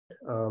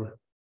Welcome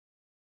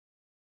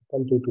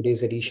to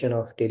today's edition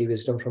of Daily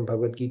Wisdom from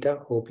Bhagavad Gita.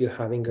 Hope you're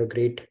having a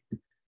great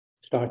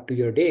start to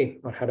your day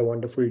or had a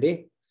wonderful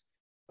day.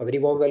 A very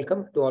warm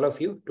welcome to all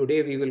of you.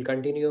 Today we will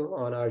continue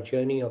on our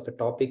journey of the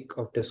topic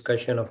of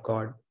discussion of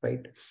God,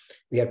 right?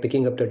 We are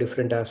picking up the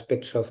different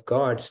aspects of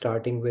God,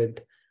 starting with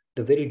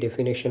the very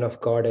definition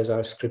of God as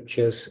our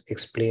scriptures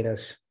explain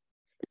us.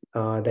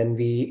 Then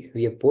we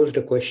have posed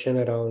a question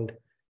around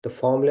the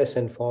formless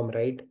and form,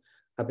 right?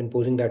 I've been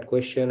posing that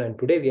question, and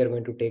today we are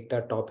going to take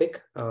that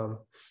topic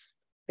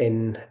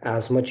in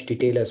as much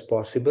detail as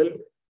possible.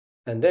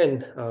 And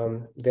then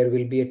there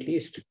will be at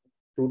least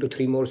 2 to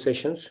 3 more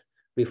sessions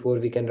before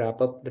we can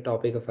wrap up the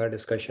topic of our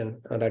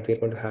discussion that we're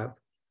going to have.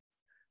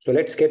 So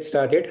let's get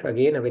started.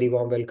 Again, a very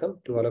warm welcome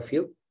to all of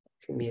you.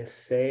 Give me a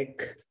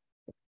sec.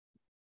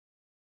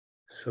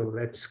 So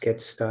let's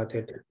get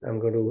started. I'm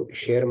going to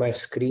share my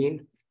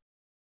screen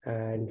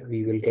and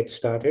we will get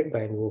started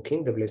by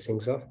invoking the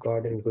blessings of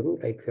God and Guru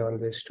like we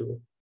always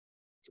do.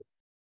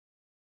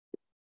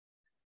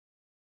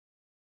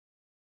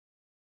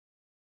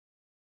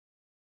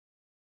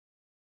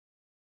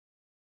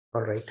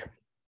 All right.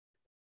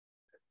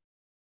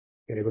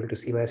 You're able to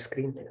see my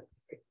screen?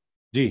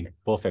 Gee,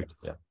 perfect.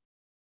 Yeah.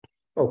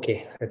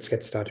 Okay, let's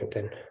get started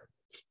then.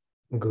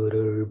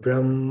 Gurur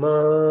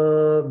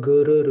Brahma,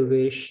 Gurur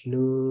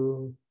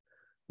Vishnu,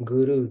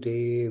 Guru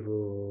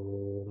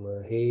Devo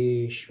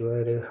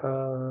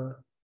Maheshwaraha,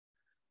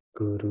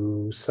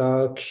 Guru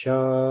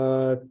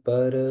Sakshat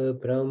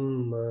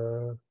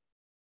Parabrahma,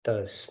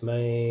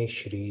 Tasmai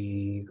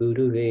Shri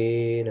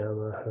Guruve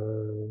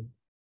Namaha.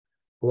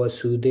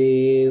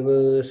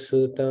 Vasudeva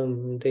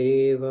Sutam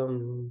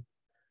Devam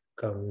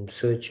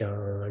Kamsa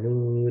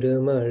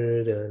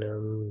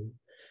Chanuramardanam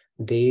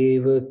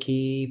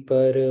Devaki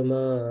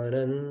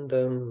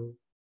Paramanandam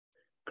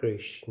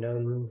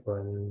Krishnam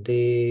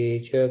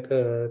Vande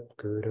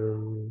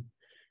Jagadgurum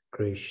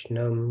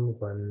Krishnam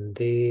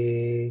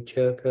Vande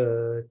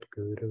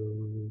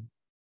Jagadgurum.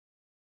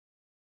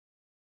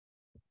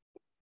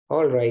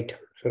 All right.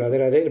 So Radhe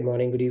Radhe, good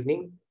morning, good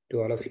evening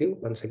to all of you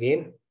once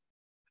again.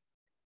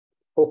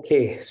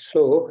 Okay,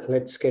 so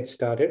let's get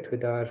started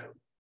with our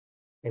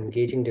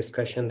engaging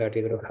discussion that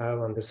we're going to have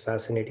on this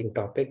fascinating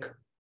topic.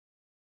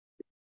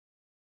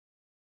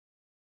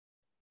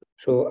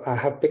 So I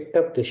have picked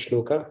up this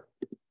shloka.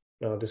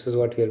 Now this is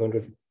what we are going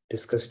to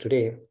discuss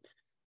today.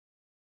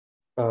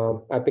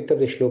 I picked up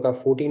the shloka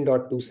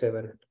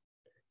 14.27.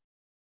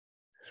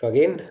 So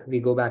again, we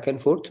go back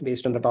and forth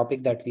based on the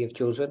topic that we have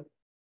chosen.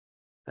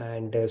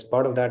 And as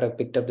part of that, I've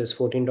picked up this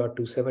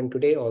 14.27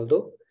 today,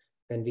 although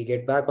when we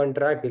get back on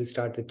track, we'll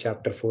start with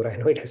chapter 4. I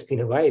know it has been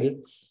a while,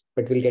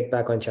 but we'll get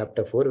back on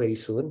chapter 4 very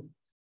soon.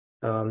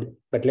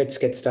 But let's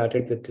get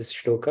started with this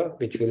shloka,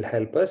 which will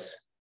help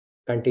us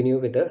continue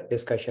with the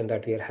discussion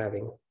that we are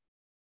having.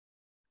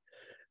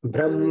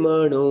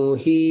 Brahmano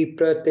hi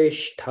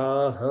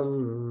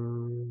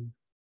pratisthaham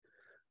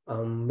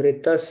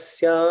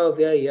amritasya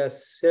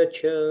vyayasya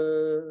cha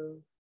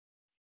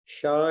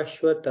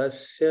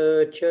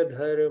shashvatasya cha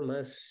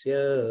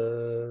dharmasya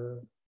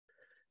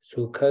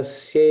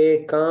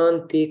sukhasya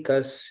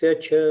kantikasya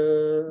cha.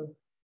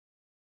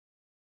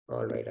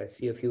 All right, I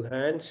see a few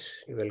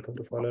hands. You're welcome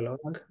to follow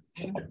along.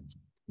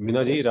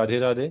 Meena ji, Radhe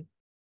Radhe.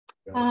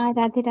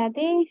 Radhe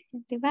Radhe,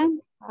 everyone.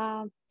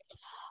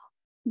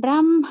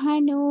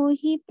 Brahmano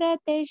hi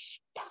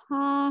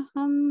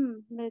pratisthaham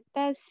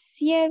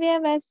mritasya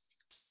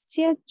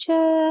vyavasya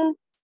cha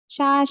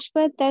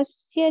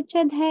shashvatasya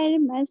cha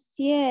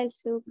dharmasya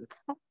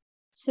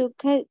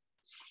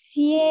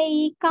sukhasya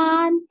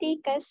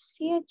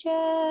ikantikasya cha.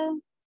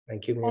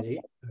 Thank you, Meena ji.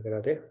 Radhe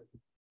Radhe.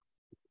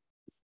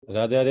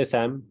 Radhe Radhe,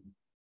 Sam.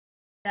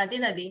 Radhe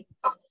Radhe.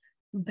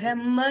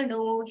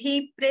 Brahmano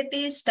hi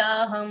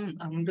pratisthaham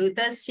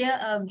amrutasya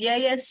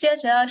avyayasya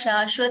cha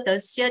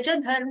shashvatasya cha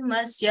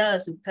dharmasya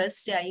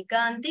sukhasya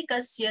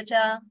ikantikasya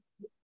cha.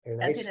 Very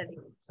nice. Radhe Radhe.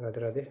 Radhe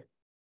Radhe.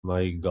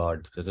 My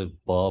God, this is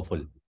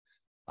powerful.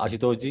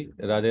 Ashutosh ji,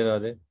 Radhe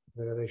Radhe.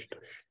 Radhe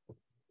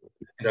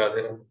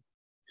Radhe.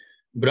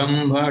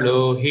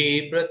 Brahmano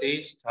hi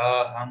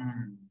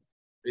pratisthaham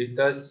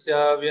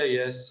ritasya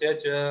vyayasya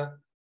cha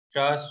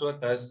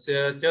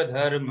shashvatasya cha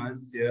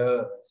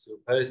dharmasya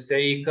sukhasya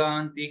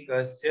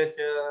ikantikasya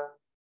cha.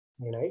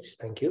 Very nice.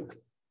 Thank you.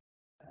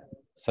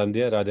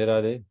 Sandhya, Radhe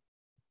Radhe.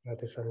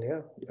 Radhe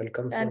Sandhya.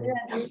 Welcome. Radhe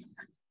Radhe.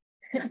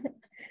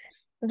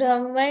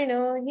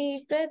 Brahmano hi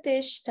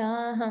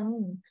pratisthaham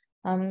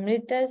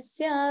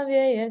amritasya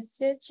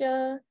vyayasya cha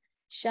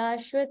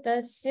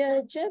shashvatasya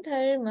cha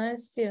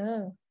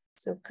dharmasya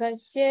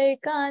sukhasya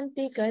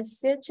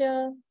ikantikasya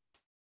cha.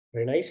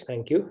 Very nice.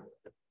 Thank you.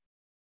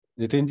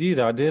 Nitin ji,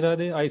 Radhe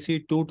Radhe. I see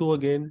 2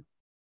 again.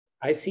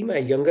 I see my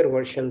younger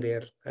version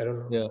there. I don't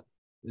know. Yeah.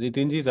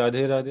 Nitin ji,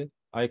 Radhe Radhe.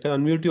 I can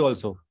unmute you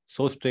also.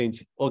 So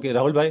strange. Okay,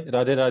 Rahul bhai,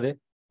 Radhe Radhe.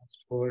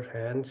 4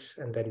 hands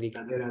and then we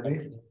can. Radhe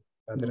Radhe.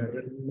 Radhe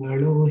Radhe.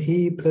 Brahmano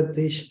hi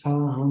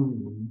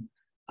pratisthaham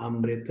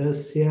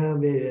amritasya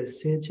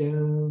vyayasya cha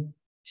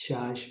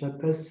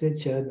shashvatasya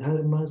cha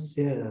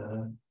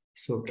dharmasya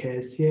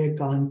Sukhesya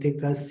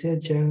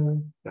Kantikasya Cha.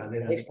 Radhe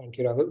Nice. Radhe. Thank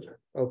you, Rahul.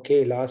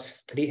 Okay,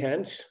 last three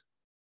hands.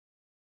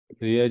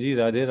 Riya ji,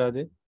 Radhe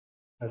Radhe.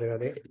 Radhe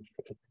Radhe.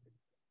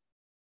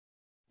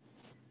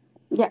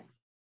 Yeah.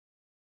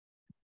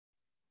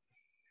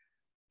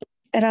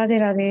 Radhe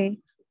Radhe.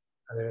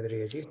 Radhe Radhe,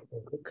 Riya ji.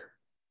 Quick.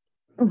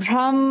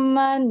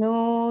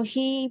 Brahmano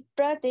hi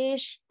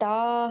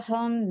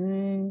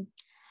pratishthaham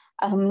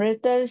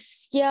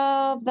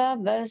amritasya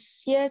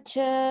vavasya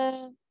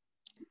cha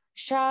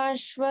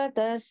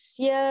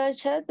shashvatasya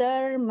cha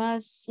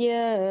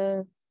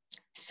dharmasya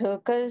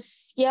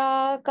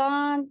sukasya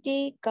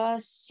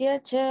kantikasya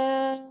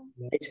cha.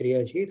 Nice,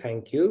 Riya ji.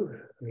 Thank you.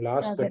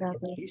 Last but Radhe not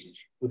Radhe. least,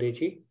 Uday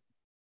ji.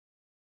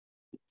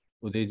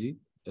 Uday ji,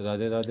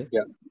 Radhe Radhe.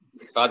 Yeah.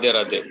 Radhe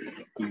Radhe.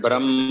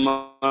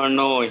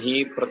 Brahmano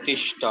hi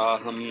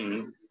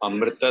pratishtaham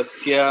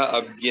amritasya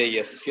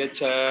avyayasya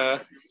cha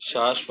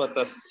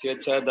shashvatasya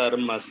cha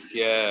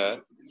dharmasya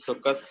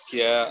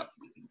sukasyai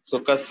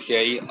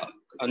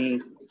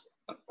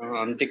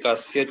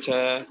antikasya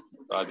cha.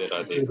 Radhe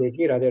Radhe. Uday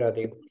ji, Radhe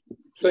Radhe.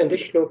 So in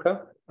this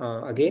shloka,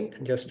 again,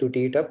 just to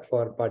tee it up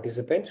for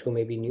participants who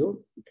may be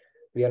new,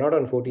 we are not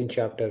on 14th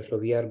chapter. So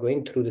we are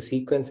going through the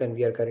sequence and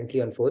we are currently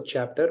on 4th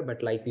chapter.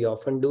 But like we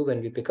often do,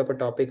 when we pick up a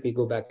topic, we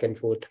go back and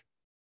forth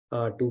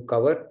to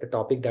cover the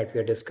topic that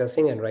we are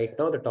discussing. And right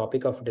now, the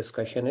topic of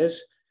discussion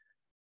is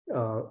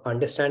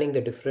understanding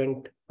the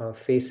different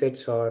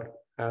facets or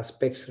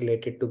aspects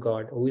related to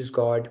God. Who is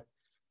God?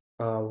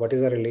 What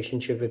is our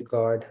relationship with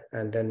God?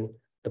 And then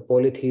the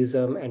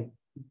polytheism. And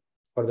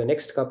for the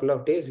next couple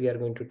of days, we are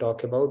going to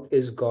talk about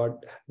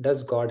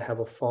does God have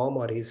a form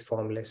or is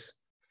formless?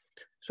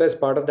 So as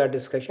part of that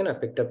discussion, I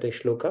picked up the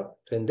shloka.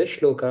 So in this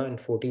shloka, in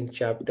 14th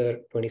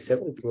chapter,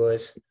 27th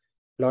verse,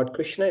 Lord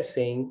Krishna is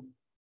saying,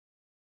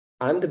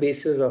 I'm the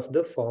basis of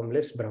the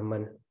formless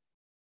Brahman,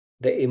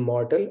 the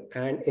immortal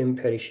and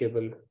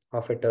imperishable,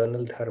 of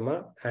eternal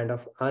dharma and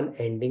of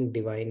unending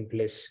divine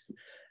bliss.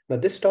 Now,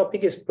 this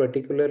topic is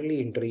particularly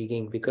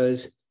intriguing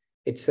because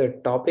it's a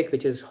topic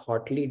which is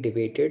hotly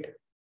debated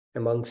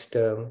amongst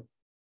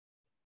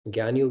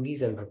Gyan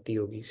yogis and Bhakti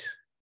yogis.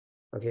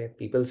 Okay,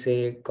 people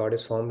say God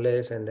is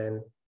formless and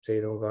then say,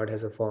 no, God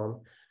has a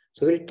form.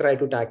 So we'll try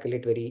to tackle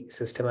it very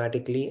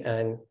systematically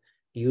and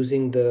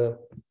using the,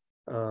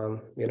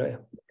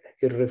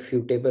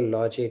 irrefutable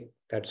logic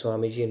that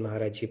Swamiji and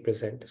Maharajji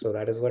present. So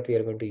that is what we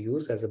are going to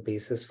use as a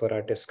basis for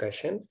our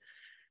discussion.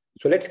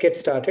 So let's get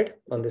started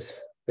on this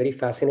very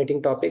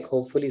fascinating topic.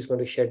 Hopefully it's going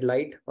to shed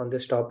light on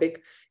this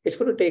topic. It's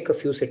going to take a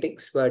few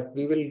sittings, but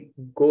we will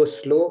go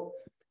slow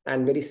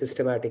and very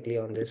systematically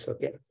on this,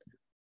 okay?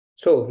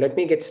 So let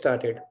me get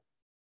started.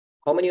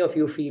 How many of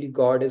you feel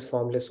God is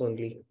formless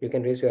only? You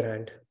can raise your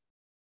hand.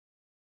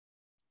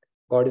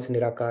 God is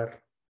Nirakar.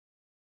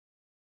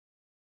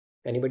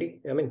 Anybody?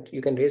 I mean, you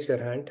can raise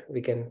your hand.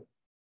 We can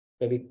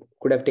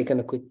could have taken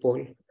a quick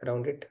poll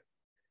around it.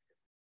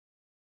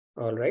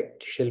 All right.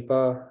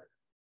 Shilpa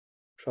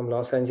from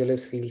Los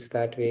Angeles feels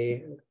that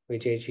way.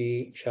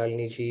 Vijayji,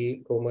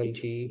 Shalini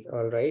Komalji.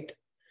 All right.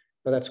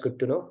 Well, that's good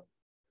to know.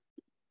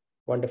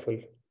 Wonderful.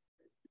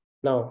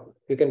 Now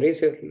you can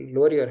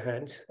lower your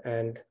hands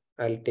and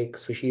I'll take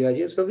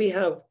Sushiraji. So we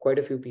have quite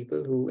a few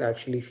people who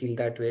actually feel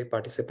that way,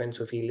 participants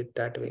who feel it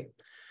that way.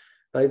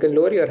 Now you can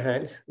lower your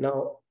hands.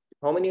 Now,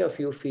 how many of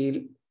you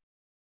feel,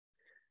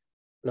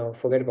 no,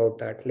 forget about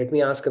that. Let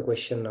me ask a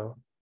question now.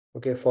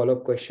 Okay,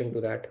 follow-up question to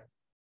that.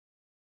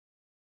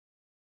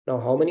 Now,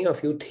 how many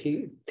of you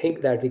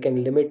think that we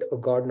can limit a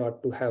God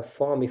not to have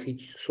form if he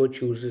so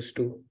chooses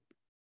to?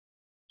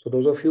 So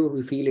those of you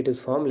who feel it is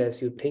formless,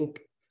 you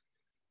think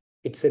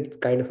it's a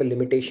kind of a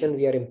limitation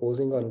we are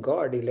imposing on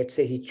God. Let's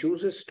say he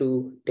chooses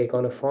to take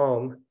on a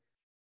form.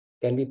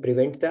 Can we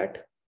prevent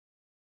that?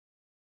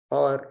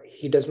 Or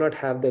he does not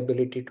have the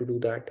ability to do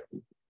that?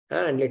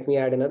 And let me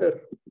add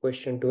another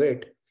question to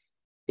it.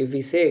 If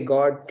we say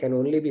God can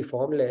only be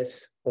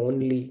formless, are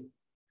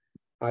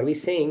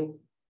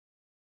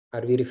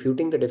we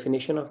refuting the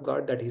definition of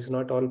God that he's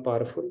not all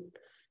powerful,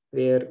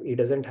 where he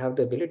doesn't have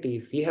the ability?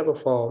 If we have a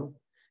form,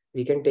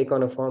 we can take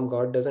on a form.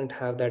 God doesn't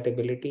have that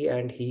ability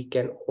and he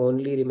can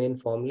only remain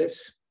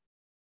formless.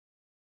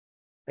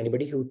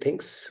 Anybody who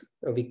thinks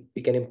we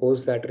can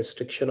impose that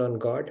restriction on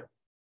God?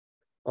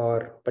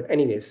 But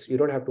anyways, you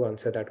don't have to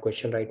answer that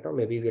question right now.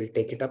 Maybe we'll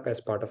take it up as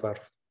part of our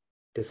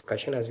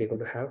discussion as we're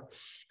going to have.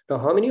 Now,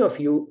 how many of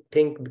you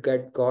think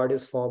that God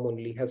is form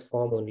only, has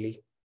form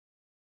only?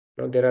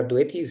 Now, there are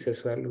Dvaitis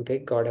as well who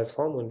think God has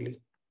form only.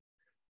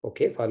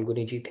 Okay,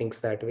 Falguni ji thinks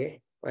that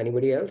way.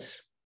 Anybody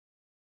else?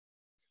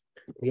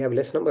 We have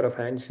less number of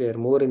hands here,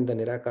 more in the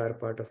Nirakar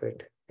part of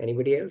it.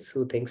 Anybody else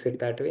who thinks it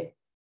that way?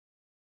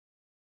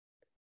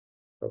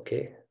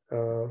 Okay,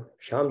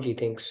 Shamji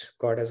thinks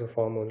God has a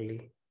form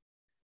only.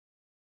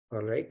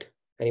 All right.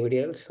 Anybody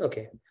else?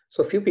 Okay.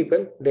 So few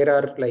people, there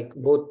are like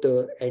both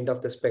the end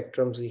of the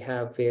spectrums we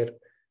have where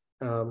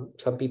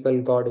some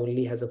people, God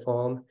only has a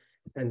form,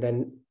 and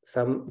then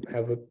some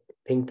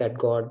think that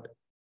God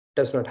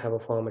does not have a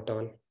form at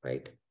all,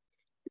 right?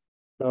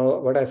 Now,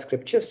 what our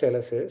scriptures tell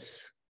us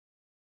is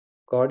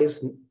God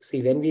is,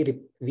 see, when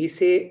we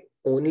say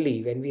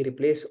only, when we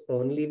replace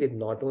only with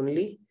not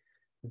only,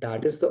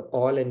 that is the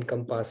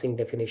all-encompassing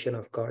definition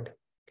of God.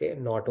 Okay,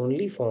 not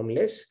only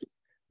formless,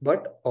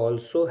 but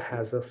also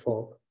has a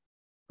form.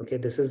 Okay,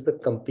 this is the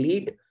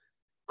complete,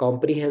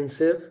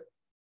 comprehensive,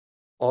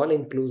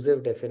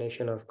 all-inclusive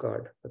definition of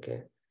God.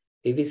 Okay,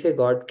 if we say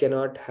God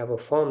cannot have a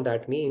form,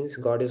 that means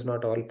God is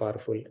not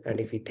all-powerful. And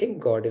if we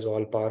think God is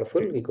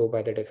all-powerful, we go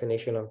by the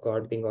definition of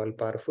God being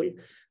all-powerful,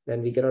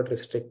 then we cannot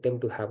restrict him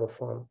to have a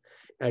form.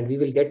 And we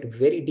will get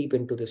very deep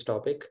into this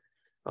topic,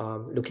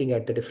 looking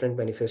at the different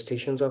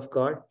manifestations of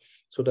God.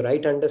 So the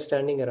right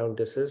understanding around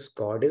this is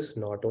God is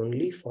not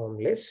only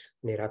formless,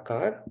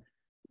 Nirakar,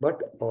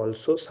 but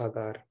also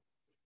Sagar.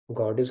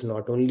 God is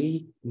not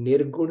only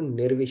Nirgun,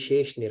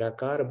 Nirvishesh,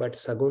 Nirakar, but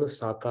Sagun,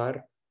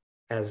 Sakar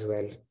as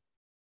well.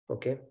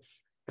 Okay.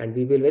 And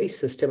we will very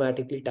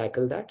systematically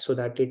tackle that so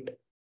that it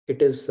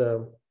is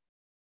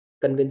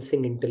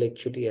convincing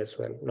intellectually as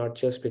well, not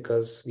just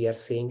because we are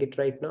saying it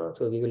right now.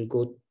 So we will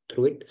go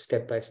through it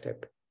step by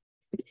step.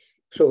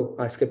 So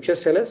our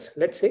scriptures tell us,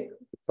 let's say,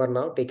 for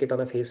now, take it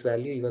on a face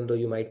value, even though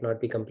you might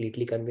not be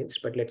completely convinced,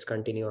 but let's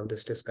continue on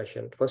this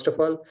discussion. First of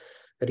all,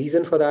 the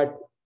reason for that,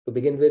 to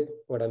begin with,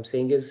 what I'm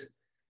saying is,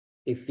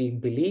 if we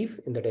believe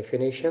in the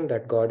definition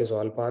that God is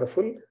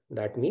all-powerful,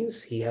 that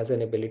means he has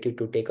an ability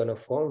to take on a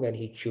form when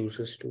he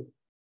chooses to.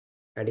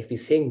 And if we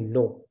say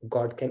no,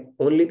 God can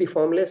only be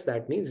formless,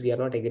 that means we are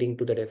not agreeing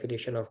to the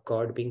definition of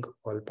God being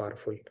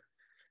all-powerful.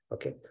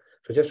 Okay,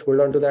 so just hold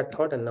on to that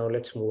thought, and now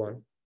let's move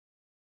on.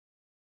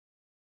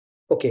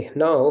 Okay,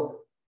 now,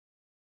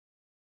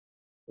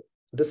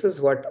 this is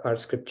what our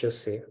scriptures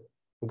say.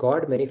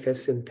 God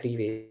manifests in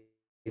 3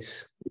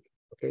 ways.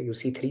 Okay, you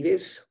see 3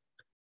 ways.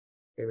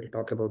 Okay, we'll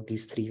talk about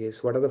these 3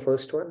 ways. What are the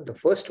first one? The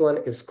first one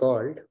is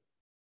called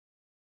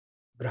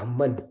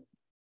Brahman,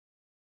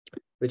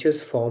 which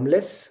is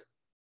formless,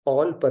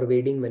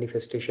 all-pervading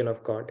manifestation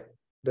of God,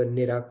 the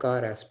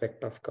Nirakar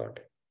aspect of God.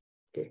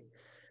 Okay,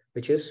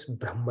 which is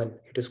Brahman.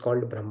 It is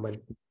called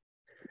Brahman.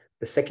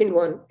 The second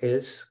one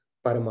is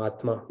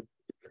Paramatma,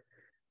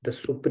 the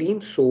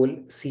supreme soul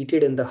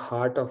seated in the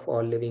heart of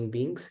all living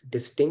beings,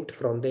 distinct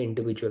from the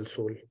individual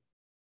soul.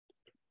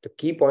 The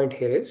key point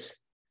here is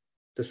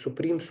the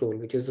supreme soul,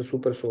 which is the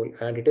super soul,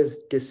 and it is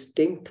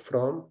distinct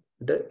from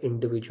the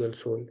individual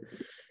soul.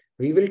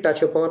 We will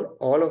touch upon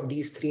all of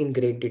these 3 in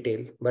great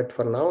detail, but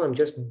for now, I'm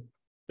just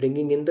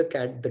bringing in the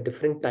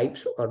different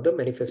types or the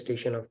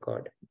manifestation of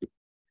God.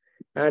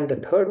 And the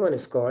third one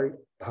is called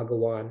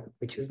Bhagavan,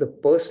 which is the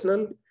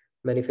personal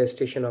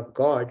manifestation of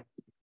God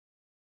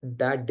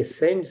that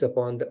descends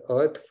upon the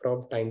earth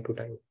from time to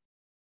time.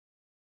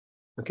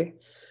 Okay,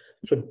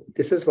 so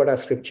this is what our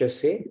scriptures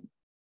say.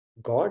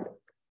 God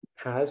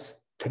has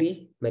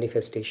 3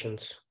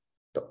 manifestations: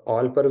 the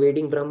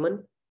all-pervading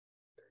Brahman,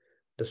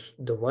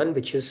 the one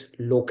which is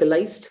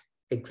localized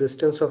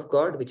existence of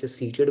God, which is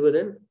seated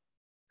within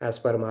as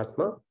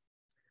Paramatma,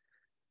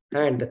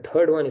 and the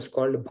third one is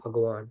called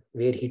Bhagavan,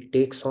 where he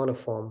takes on a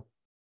form.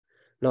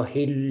 Now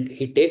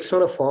he takes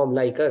on a form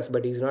like us,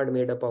 but he's not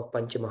made up of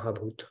Panch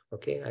Mahabhut.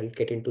 Okay, I'll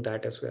get into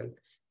that as well.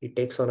 He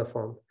takes on a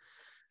form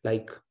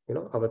like,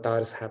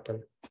 avatars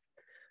happen.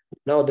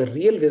 Now the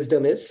real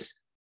wisdom is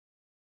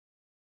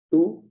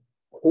to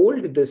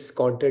hold these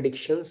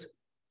contradictions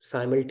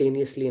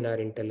simultaneously in our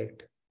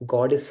intellect.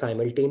 God is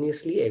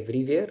simultaneously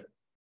everywhere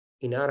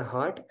in our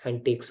heart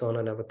and takes on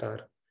an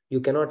avatar. You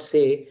cannot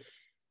say,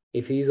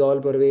 if he is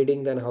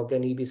all-pervading, then how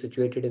can he be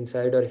situated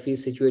inside? Or if he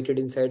is situated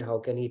inside, how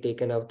can he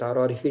take an avatar?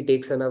 Or if he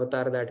takes an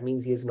avatar, that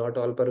means he is not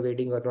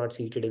all-pervading or not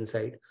seated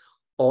inside.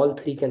 All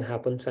 3 can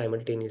happen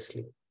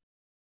simultaneously.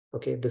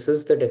 Okay, this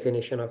is the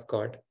definition of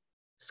God,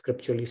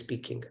 scripturally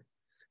speaking.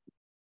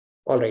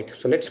 All right,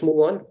 so let's move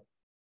on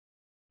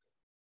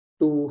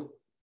to,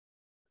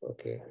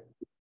 okay.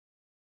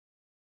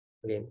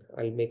 Again,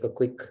 I'll make a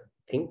quick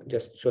thing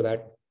just so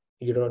that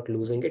you're not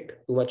losing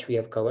it. Too much we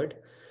have covered.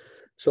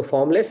 So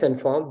formless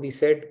and form, we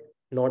said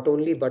not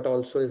only, but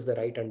also is the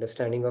right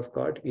understanding of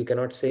God. You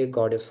cannot say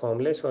God is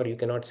formless, or you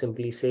cannot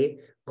simply say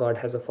God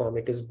has a form.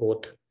 It is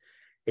both.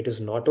 It is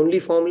not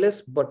only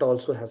formless, but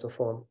also has a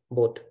form,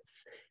 both.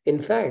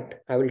 In fact,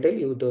 I will tell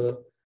you,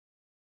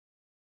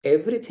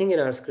 everything in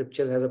our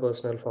scriptures has a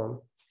personal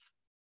form.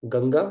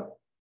 Ganga,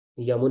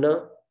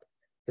 Yamuna,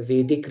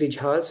 Vedic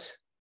Rijas,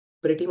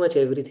 pretty much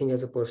everything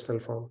has a personal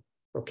form.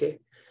 Okay,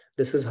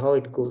 this is how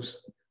it goes.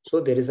 So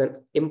there is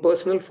an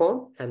impersonal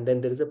form, and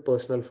then there is a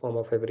personal form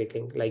of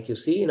everything. Like you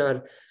see in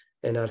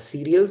our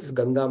serials,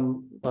 Ganga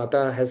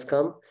Mata has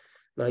come.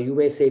 Now you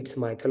may say it's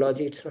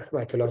mythology. It's not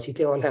mythology.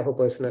 They all have a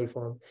personal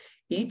form.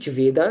 Each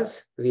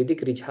Vedic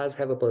Rijas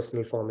have a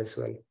personal form as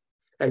well.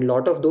 And a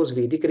lot of those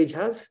Vedic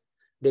Rijas,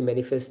 they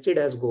manifested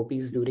as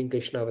gopis during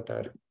Krishna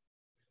avatar.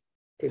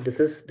 Okay, this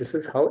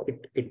is how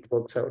it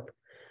works out.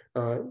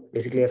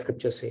 Basically, as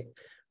scriptures say.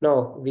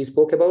 Now, we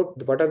spoke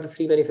about what are the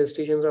 3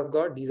 manifestations of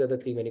God. These are the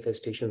 3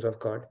 manifestations of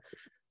God.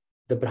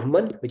 The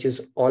Brahman, which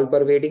is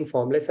all-pervading,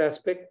 formless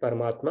aspect.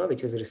 Paramatma,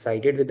 which is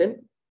resided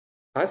within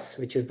us,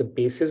 which is the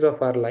basis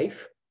of our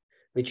life.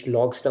 which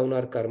logs down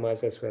our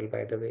karmas as well,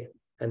 by the way.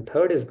 And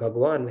third is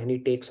Bhagwan, when he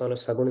takes on a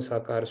Saguna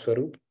Sakar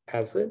Swarup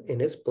as well in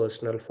his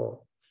personal form.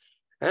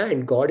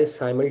 And God is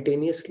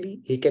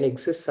simultaneously, he can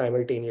exist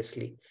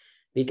simultaneously.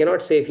 We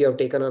cannot say if you have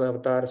taken an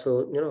avatar,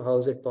 so, how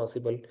is it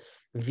possible?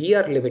 We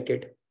are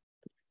limited.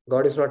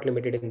 God is not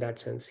limited in that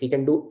sense. He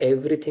can do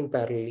everything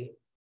parallelly.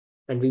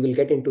 And we will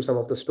get into some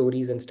of the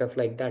stories and stuff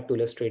like that to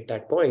illustrate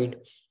that point.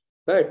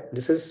 But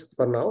this is,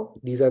 for now,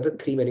 these are the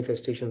three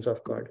manifestations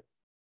of God.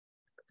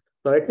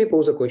 Now, let me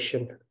pose a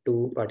question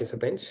to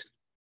participants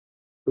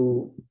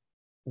to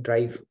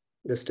drive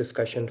this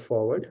discussion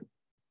forward.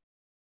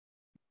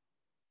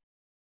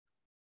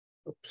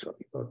 Oops,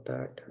 sorry about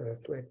that. I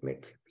have to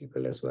admit few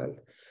people as well.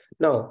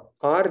 Now,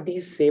 are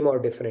these same or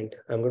different?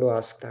 I'm going to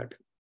ask that.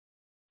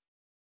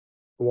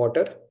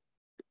 Water,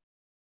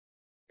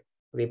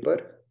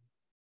 vapor,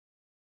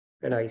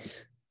 and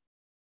ice.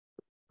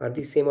 Are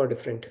these same or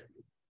different?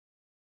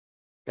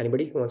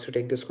 Anybody who wants to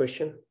take this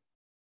question?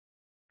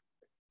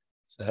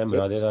 Sam,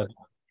 Yes. Radhe Radhe.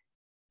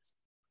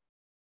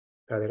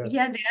 Radhe Radhe.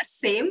 Yeah, they are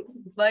same,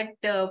 but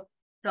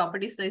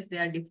properties wise they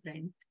are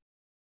different.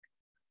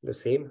 The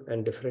same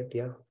and different,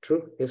 yeah.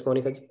 True. Yes,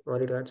 Monica ji,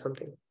 wanted to add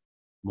something?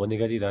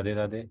 Monica ji, Radhe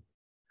Radhe.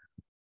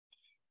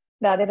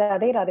 Radhe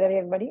Radhe, Radhe Radhe,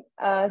 everybody.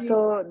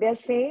 So they're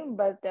same,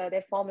 but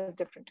their form is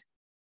different.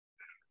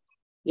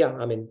 Yeah,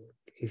 I mean,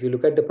 if you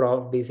look at the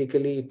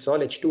basically it's all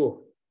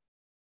H2O.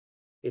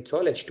 It's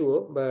all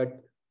H2O,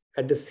 but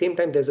at the same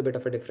time, there's a bit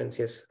of a difference.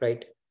 Yes,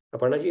 right.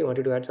 Aparna ji, you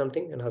wanted to add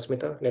something? And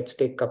Hasmita, let's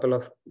take a couple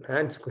of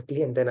hands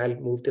quickly, and then I'll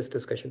move this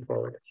discussion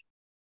forward.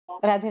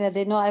 Radhe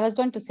Radhe. No, I was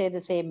going to say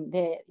the same.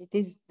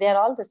 They're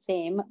all the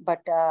same,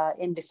 but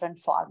in different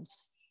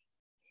forms.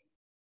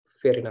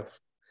 Fair enough.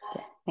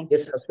 Okay, thank you.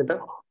 Yes,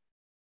 Hasmita.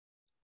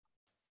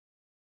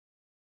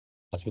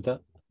 Asmita.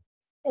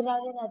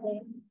 Radhe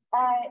Radhe.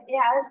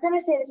 Yeah, I was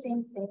gonna say the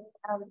same thing.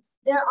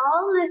 They're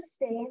all the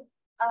same,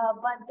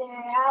 but they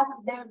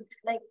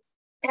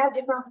have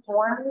different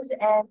forms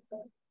and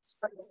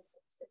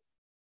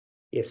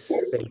Yes,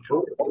 very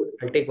true.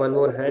 I'll take one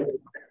more hand.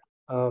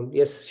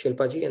 Yes,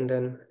 Shilpa ji, and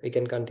then we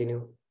can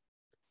continue.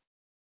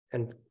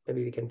 And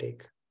maybe we can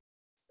take.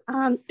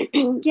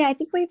 Yeah, I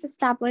think we've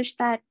established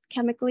that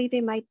chemically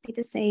they might be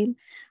the same.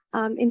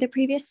 In the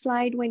previous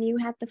slide, when you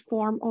had the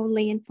form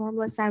only and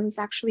formless, I was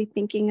actually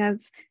thinking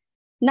of,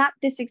 not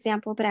this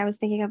example, but I was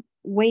thinking of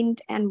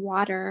wind and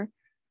water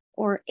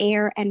or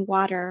air and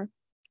water.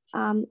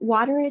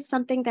 Water is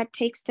something that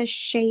takes the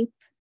shape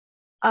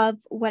of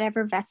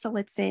whatever vessel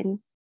it's in,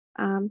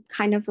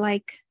 kind of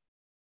like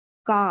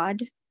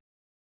God,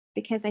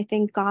 because I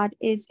think God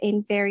is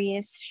in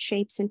various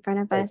shapes in front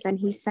of us, and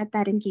he said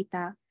that in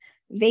Gita.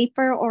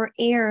 Vapor or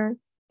air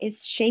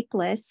is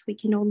shapeless. We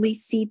can only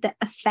see the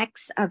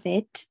effects of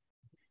it.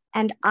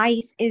 And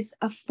ice is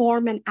a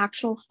form, an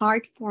actual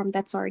hard form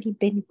that's already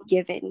been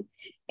given.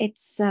 It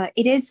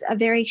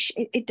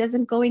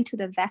doesn't go into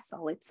the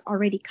vessel. It's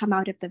already come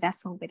out of the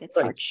vessel with its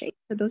hard shape.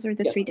 So those are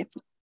the three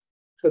different.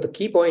 So the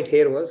key point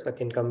here was, I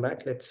can come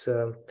back.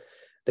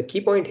 The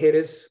key point here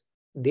is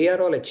they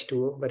are all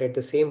H2O, but at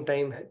the same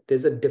time,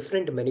 there's a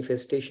different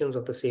manifestations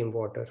of the same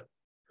water,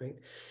 right?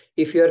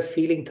 If you are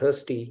feeling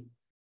thirsty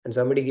and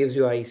somebody gives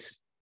you ice,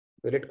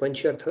 will it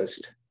quench your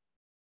thirst?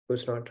 Of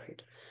course not,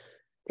 right?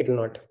 It will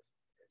not.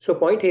 So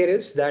point here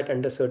is that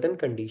under certain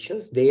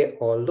conditions,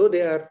 although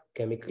they are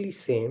chemically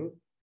same,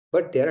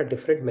 but there are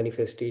different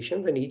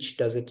manifestations and each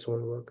does its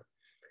own work.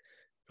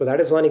 So that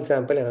is one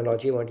example,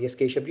 analogy. Yes,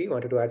 Keshavji,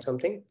 wanted to add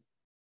something?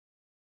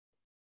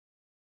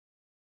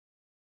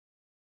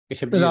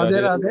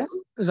 Radhe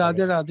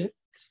Radhe.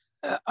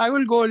 I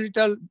will go a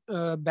little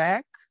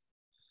back.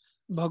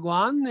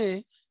 भगवान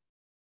ने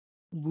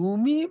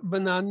भूमि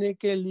बनाने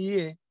के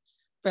लिए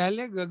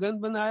पहले गगन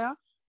बनाया,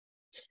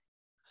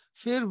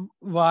 फिर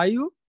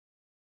वायु,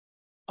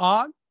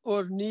 आग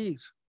और नीर.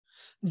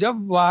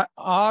 जब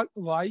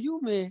वायु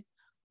में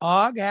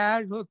आग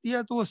ऐड होती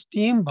है तो वो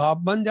स्टीम भाप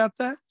बन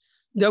जाता है.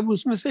 जब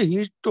उसमें से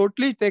heat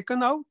totally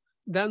taken out,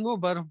 then वो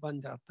बर्फ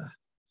बन जाता है.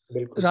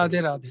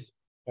 Radhe Radhe.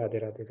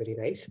 Radhe Radhe, very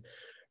nice.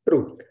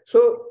 True.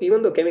 So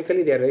even though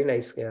chemically they are very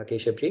nice,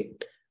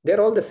 Keshavji, they're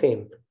all the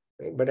same,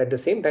 right? But at the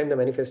same time, the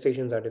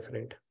manifestations are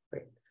different,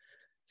 right?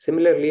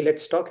 Similarly,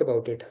 let's talk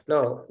about it.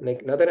 Now,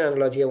 like another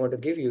analogy I want to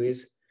give you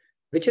is,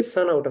 which is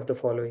sun out of the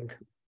following?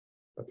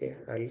 Okay,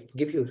 I'll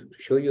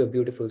show you a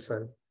beautiful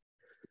sun.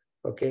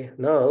 Okay,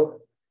 now,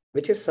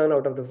 which is sun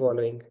out of the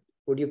following?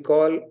 Would you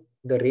call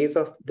the rays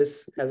of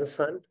this as a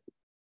sun,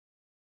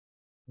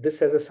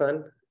 this as a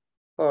sun,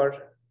 or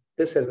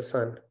this as a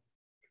sun?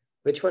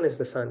 Which one is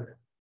the sun?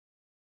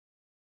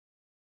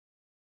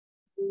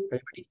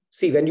 Everybody?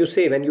 See, when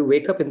you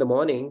wake up in the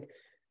morning,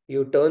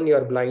 you turn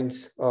your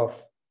blinds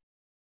off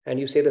and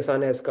you say the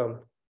sun has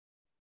come.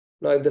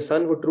 Now, if the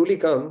sun would truly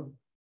come,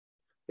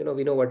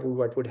 we know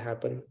what would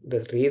happen.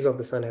 The rays of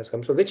the sun has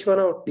come. So which one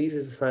of these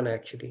is the sun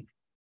actually?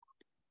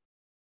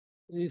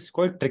 It's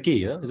quite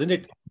tricky, isn't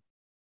it?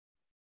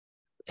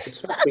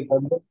 It's not tricky.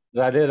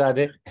 Radhe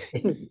Radhe.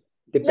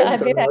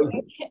 Depends on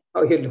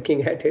how you're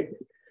looking at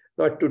it.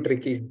 Not too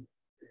tricky.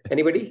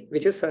 Anybody?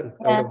 Which is sun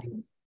out of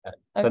these?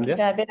 Sandhya,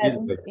 Radhe, please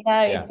Radhe. go.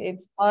 Yeah, Yeah.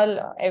 it's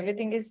all,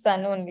 everything is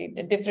sun only,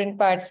 the different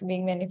parts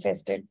being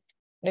manifested.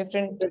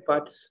 Different.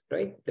 Parts,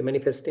 right? The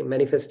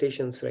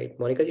manifestations, right?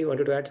 Monica, you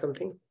wanted to add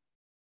something?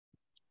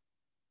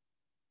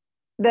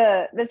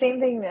 The same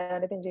thing,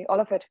 Nitinji, all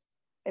of it.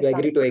 You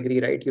agree to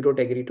agree, right? You don't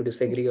agree to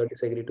disagree or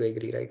disagree to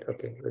agree, right?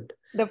 Okay, good.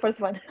 The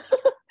first one.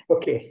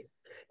 Okay.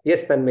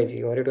 Yes, Tanmay,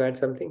 you wanted to add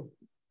something?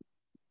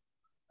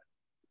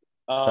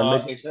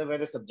 It's a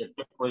very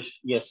subjective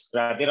question. Yes,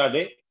 Radhe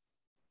Radhe.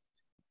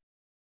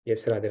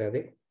 Yes, Radhe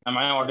Radhe. Am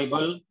I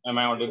audible? Am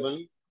I audible?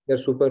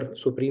 You're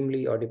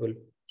supremely audible.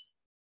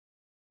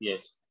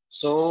 Yes.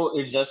 So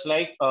it's just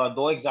like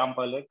दो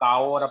example है,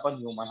 काओ और अपन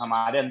human.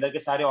 हमारे अंदर के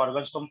सारे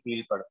organs को हम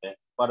feel करते हैं,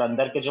 पर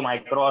अंदर के जो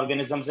माइक्रो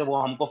ऑर्गेनिजम्स है वो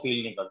हमको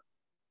फील नहीं करते.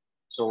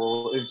 सो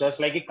इट्स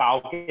जस्ट लाइक कि काओ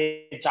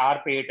के 4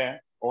 पेट हैं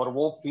और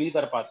वो फील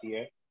कर पाती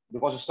है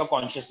बिकॉज उसका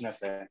कॉन्शियसनेस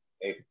है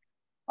एक.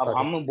 अब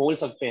हम बोल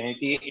सकते हैं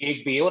कि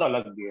एक भी है और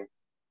अलग भी है,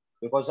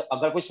 बिकॉज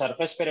अगर कोई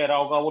सरफेस पे रह रहा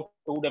होगा वो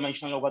 2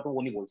 डायमेंशनल होगा तो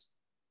वो नहीं बोल सकता.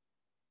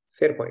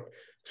 Fair point.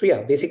 So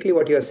yeah, basically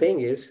what you are saying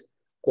is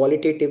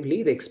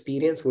qualitatively the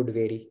experience would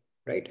vary,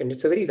 right? And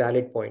it's a very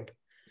valid point.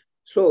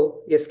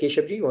 So yes,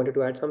 Keshavji, you wanted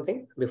to add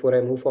something before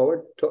I move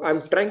forward? So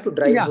I'm trying to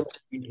drive home a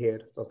point here,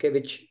 okay?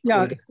 Which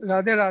Radhe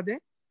Radhe.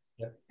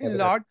 Yeah, and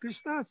Lord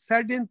Krishna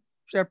said in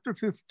chapter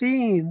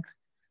 15,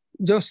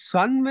 जो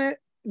sun में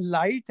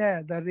light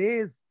है, the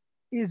rays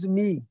is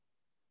me.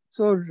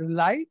 So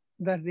light,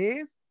 the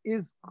rays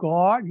is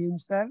God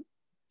himself,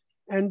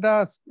 and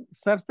the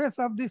surface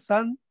of the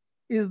sun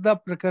is the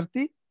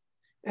Prakriti,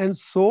 and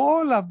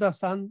soul of the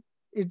sun,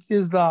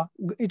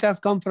 it has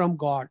come from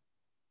God.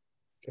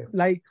 Okay.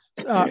 Like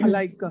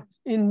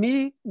in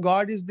me,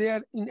 God is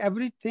there. In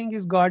everything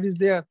is God is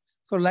there.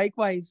 So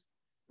likewise,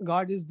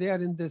 God is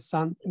there in the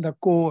sun. The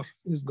core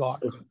is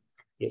God.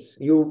 Yes,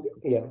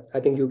 I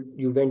think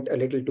you went a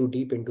little too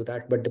deep into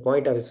that, but the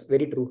point I was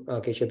very true,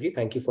 Keshavji.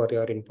 Thank you for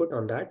your input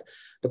on that.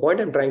 The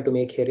point I'm trying to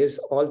make here is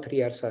all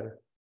three are sun.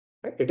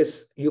 Right? It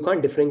is, you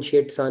can't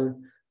differentiate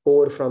sun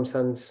core from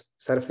sun's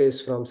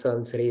surface from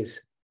sun's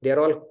rays. They are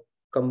all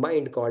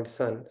combined called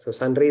sun. So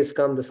sun rays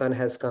come, the sun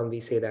has come,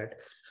 we say that.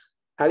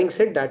 Having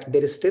said that,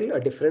 there is still a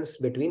difference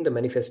between the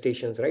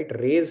manifestations, right?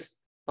 Rays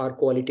are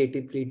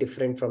qualitatively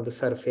different from the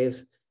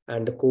surface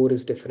and the core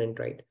is different,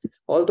 right?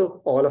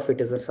 Although all of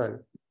it is a sun.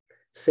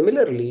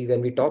 Similarly,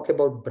 when we talk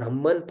about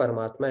Brahman,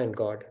 Paramatma and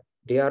God,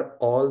 they are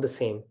all the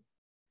same,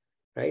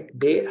 right?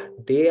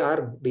 They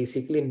are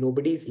basically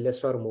nobody's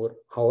less or more.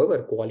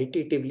 However,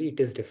 qualitatively it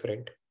is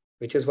different,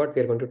 which is what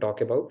we are going to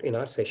talk about in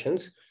our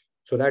sessions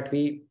so that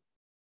we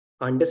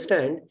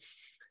understand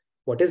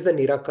what is the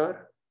Nirakar,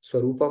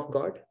 Swarup of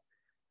God,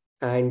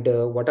 and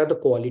what are the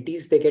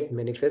qualities they get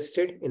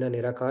manifested in a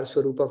Nirakar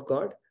Swarup of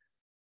God.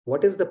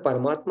 What is the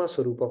Paramatma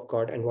Swarup of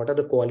God and what are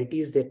the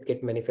qualities that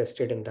get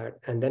manifested in that?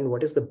 And then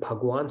what is the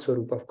Bhagwan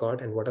Swarup of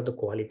God and what are the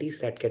qualities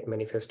that get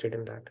manifested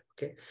in that?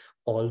 Okay.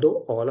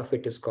 Although all of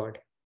it is God.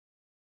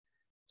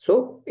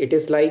 So it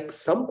is like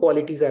some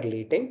qualities are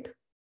latent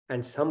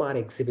and some are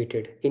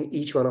exhibited in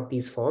each one of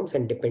these forms.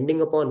 And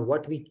depending upon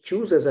what we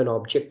choose as an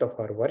object of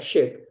our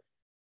worship,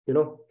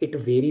 it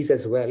varies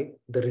as well,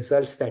 the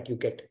results that you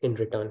get in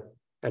return.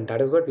 And that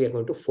is what we are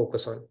going to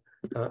focus on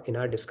in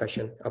our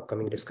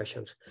upcoming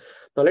discussions.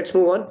 Now let's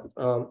move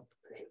on.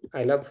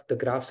 I love the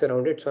graphs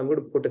around it. So I'm going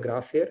to put a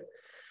graph here.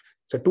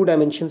 So 2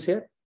 dimensions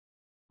here.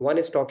 One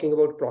is talking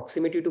about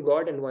proximity to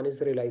God and one is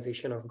the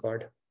realization of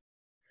God.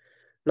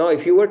 Now,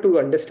 if you were to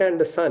understand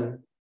the sun,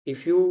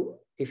 if you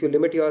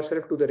limit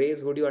yourself to the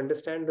rays, would you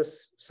understand the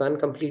sun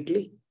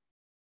completely?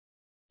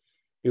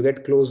 You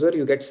get closer,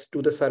 you get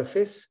to the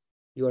surface,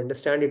 you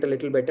understand it a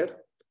little better,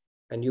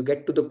 and you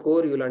get to the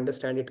core, you'll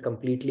understand it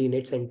completely in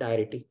its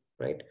entirety,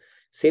 right?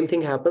 Same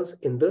thing happens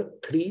in the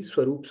 3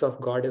 Swarups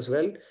of God as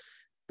well.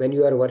 When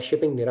you are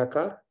worshipping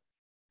Nirakar,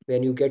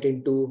 when you get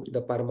into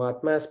the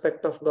Paramatma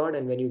aspect of God,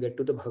 and when you get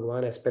to the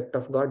Bhagwan aspect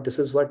of God, this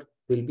is what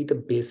will be the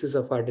basis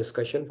of our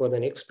discussion for the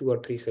next 2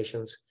 or 3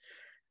 sessions.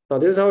 Now,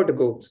 this is how it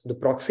goes. The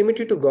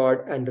proximity to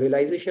God and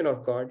realization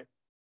of God.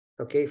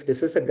 Okay, if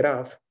this is the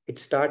graph, it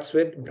starts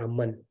with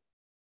Brahman.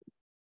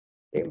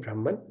 Okay,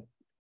 Brahman.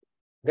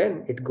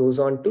 Then it goes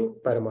on to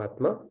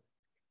Paramatma.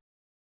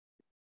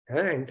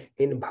 And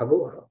in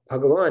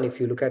Bhagavan, if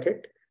you look at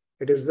it,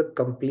 it is the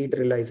complete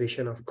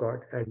realization of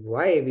God. And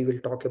why, we will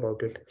talk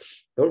about it.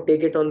 Don't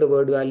take it on the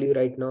word value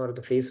right now or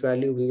the face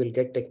value. We will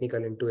get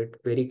technical into it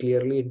very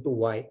clearly into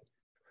why.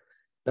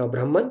 Now,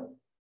 Brahman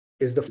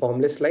is the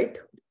formless light.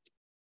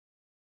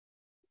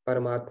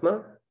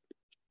 Paramatma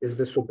is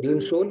the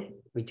supreme soul,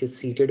 which is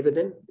seated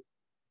within.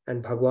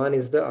 And Bhagwan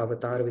is the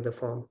avatar with a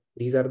form.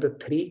 These are the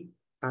 3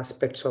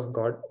 aspects of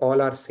God.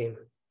 All are same.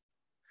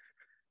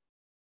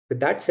 With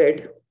that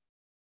said,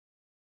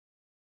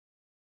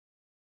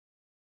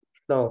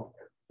 now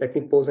let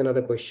me pose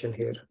another question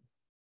here.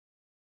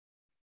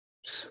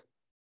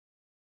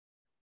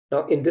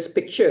 Now, in this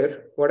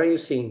picture, what are you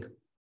seeing?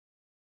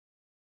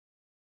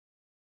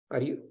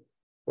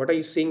 What are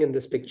you seeing in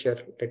this picture?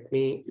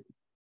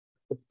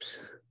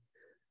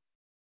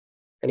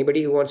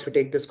 Anybody who wants to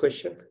take this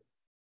question?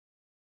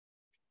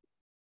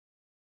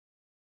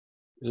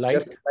 Light.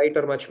 Just light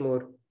or much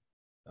more?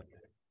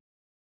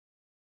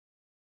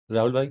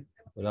 Rahul bhai,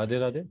 Radhe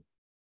Radhe.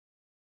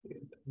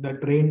 The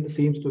train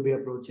seems to be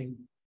approaching,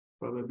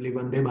 probably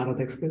Vande Bharat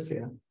Express.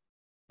 Yeah.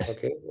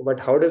 Okay, but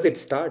how does it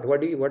start?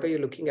 What are you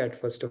looking at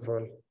first of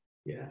all?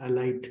 Yeah, a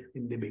light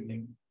in the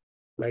beginning.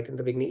 Light in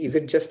the beginning. Is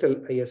it just a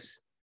yes?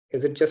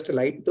 Is it just a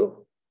light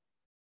though?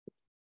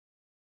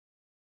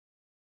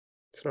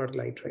 It's not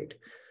light, right?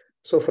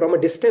 So from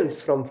a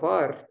distance, from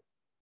far,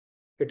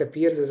 it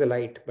appears as a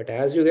light. But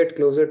as you get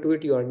closer to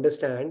it, you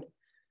understand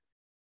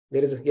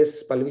there is a,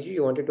 yes, Palviji,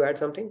 you wanted to add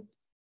something?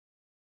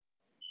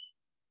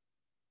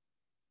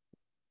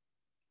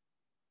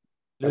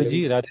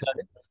 Palviji, Radhe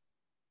Radhe.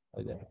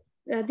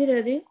 Radhe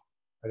Radhe.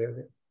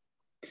 Radhe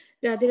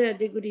Radhe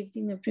Radhe. Good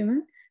evening,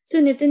 everyone.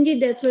 So Nitinji,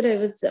 that's what I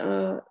was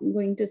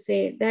going to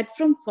say. That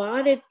from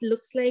far it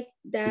looks like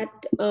that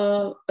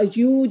a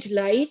huge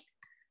light,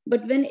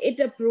 but when it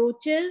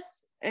approaches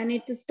and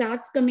it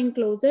starts coming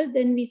closer,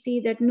 then we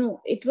see that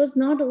no, it was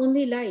not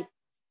only light.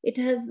 It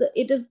is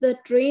the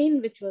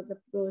train which was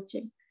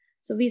approaching.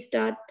 So we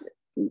start,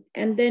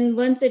 and then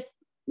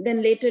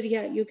then later,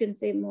 yeah, you can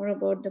say more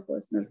about the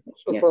personal.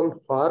 So from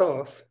far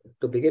off,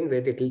 to begin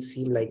with, it will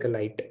seem like a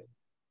light.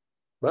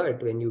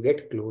 But when you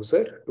get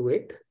closer to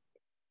it,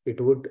 it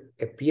would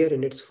appear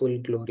in its full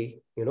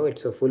glory. You know,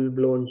 it's a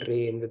full-blown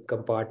train with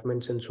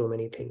compartments and so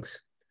many things.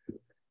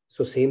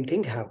 So same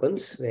thing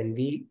happens when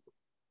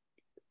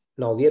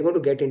now we are going to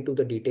get into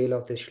the detail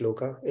of this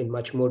shloka in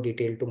much more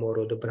detail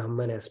tomorrow, the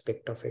Brahman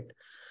aspect of it.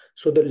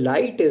 So the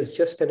light is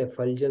just an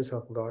effulgence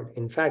of God.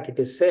 In fact, it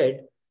is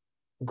said,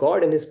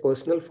 God in his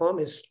personal form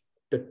is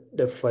the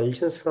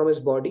effulgence from his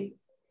body,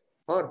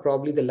 or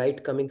probably the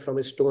light coming from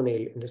his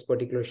toenail in this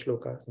particular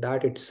shloka.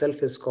 That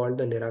itself is called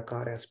the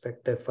Nirakar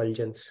aspect, the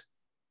effulgence.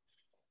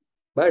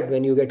 But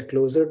when you get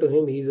closer to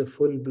him, he's a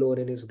full-blown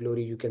in his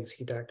glory. You can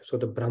see that. So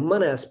the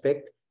Brahman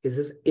aspect is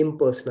his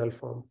impersonal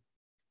form,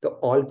 the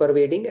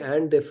all-pervading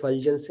and the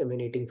effulgence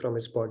emanating from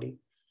his body.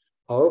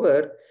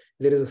 However,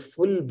 there is a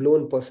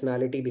full-blown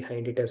personality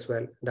behind it as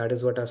well. That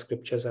is what our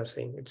scriptures are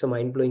saying. It's a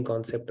mind-blowing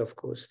concept, of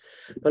course.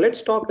 Now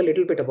let's talk a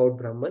little bit about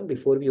Brahman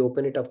before we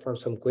open it up for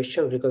some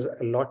questions, because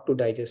a lot to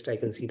digest, I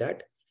can see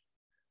that.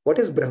 What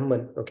is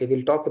Brahman? Okay,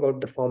 we'll talk about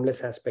the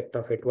formless aspect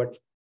of it.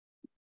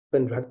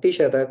 When Bhakti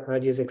Shatak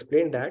Haji has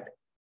explained that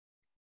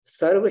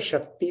Sarva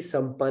Shakti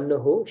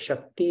Sampanna ho,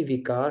 Shakti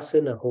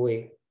Vikas na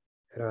hoye.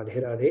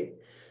 Radhe Radhe.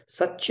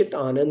 Satchit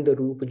Anand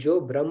Roop jo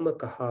Brahma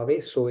kahave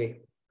soye.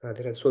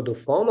 So the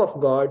form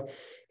of God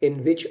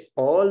in which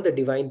all the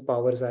divine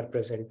powers are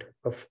present.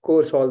 Of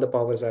course, all the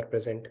powers are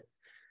present.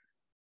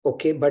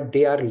 Okay, but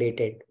they are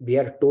latent. They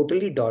are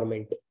totally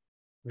dormant,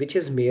 which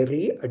is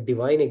merely a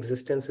divine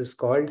existence, is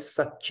called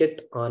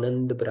Satchit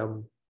Anand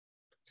Brahm.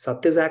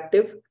 Sat is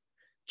active,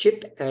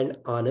 Chit and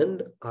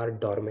Anand are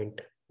dormant.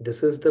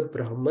 This is the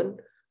Brahman,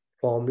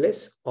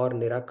 formless or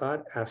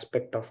Nirakar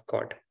aspect of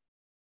God.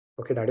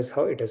 Okay, that is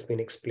how it has been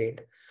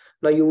explained.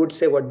 Now you would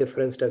say, what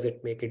difference does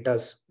it make? It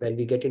does. When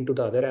we get into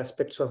the other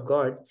aspects of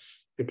God,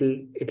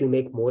 it'll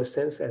make more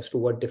sense as to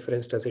what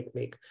difference does it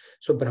make.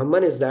 So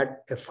Brahman is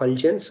that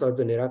effulgence or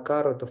the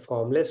Nirakar or the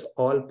formless,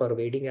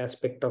 all-pervading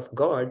aspect of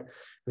God,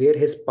 where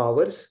his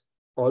powers,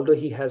 although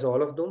he has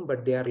all of them,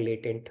 but they are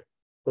latent.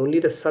 Only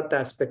the Sat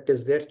aspect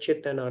is there.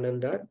 Chit and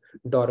Anand are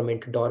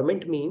dormant.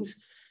 Dormant means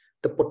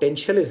the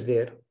potential is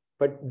there,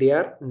 but they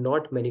are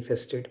not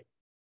manifested.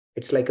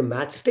 It's like a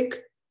matchstick.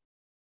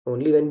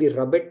 Only when we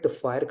rub it, the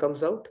fire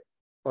comes out.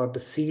 Or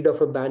the seed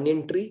of a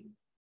banyan tree,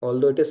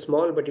 although it is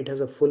small, but it has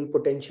a full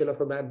potential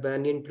of a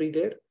banyan tree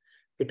there.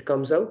 It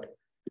comes out.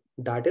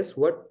 That is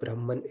what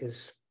Brahman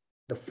is.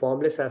 The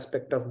formless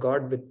aspect of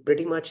God, with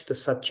pretty much the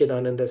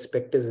Satchidananda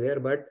aspect is there,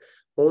 but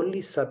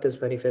only Sat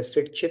is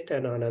manifested. Chit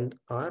and Anand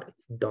are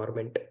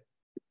dormant.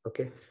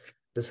 Okay.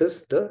 This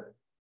is the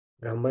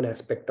Brahman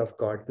aspect of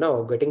God.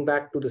 Now, getting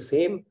back to the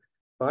same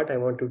part, I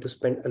want you to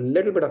spend a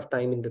little bit of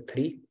time in the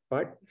 3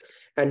 part.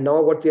 And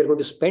now what we are going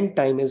to spend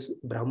time is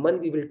Brahman.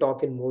 We will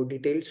talk in more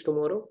details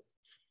tomorrow.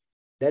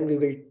 Then we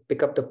will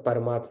pick up the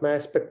Paramatma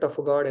aspect of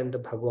God and the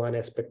Bhagwan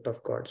aspect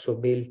of God. So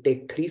we'll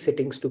take 3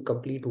 sittings to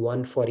complete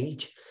one for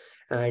each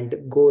and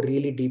go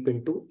really deep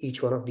into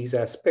each one of these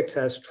aspects.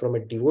 As from a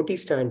devotee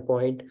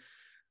standpoint,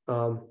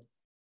 when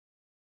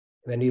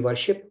we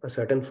worship a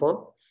certain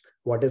form,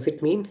 what does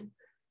it mean?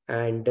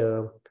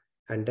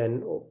 And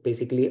then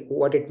basically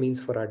what it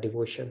means for our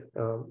devotion,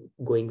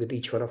 going with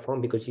each one of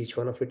form, because each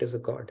one of it is a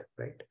God,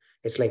 right?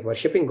 It's like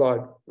worshiping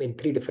God in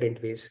 3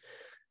 different ways.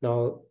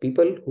 Now,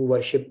 people who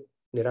worship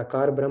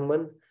Nirakar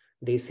Brahman,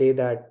 they say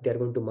that they're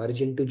going to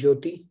merge into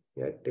Jyoti.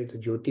 Yeah, it's a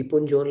Jyoti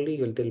Punj only.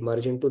 They'll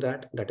merge into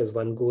that. That is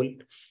one goal.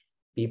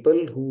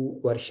 People who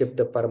worship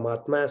the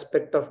Paramatma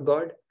aspect of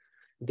God,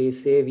 they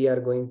say we are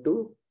going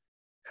to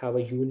have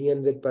a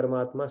union with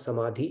Paramatma,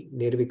 Samadhi,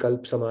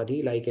 Nirvikalp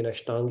Samadhi, like in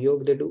Ashtanga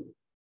Yoga they do.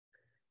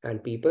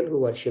 And people who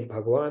worship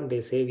Bhagwan, they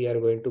say we are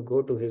going to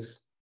go to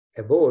his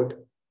abode,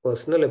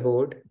 personal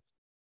abode,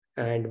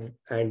 and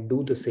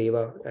do the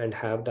seva and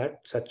have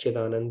that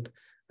Satchidanand,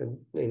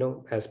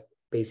 as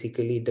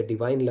basically the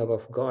divine love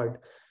of God,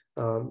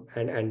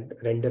 and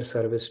render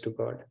service to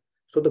God.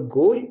 So the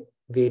goal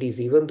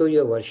varies, even though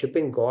you're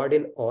worshipping God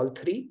in all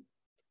three,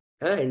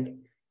 and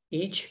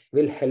each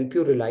will help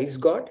you realize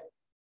God,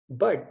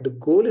 but the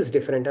goal is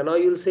different. And now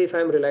you'll say, if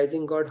I'm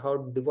realizing God,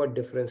 what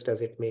difference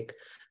does it make?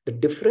 The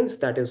difference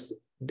that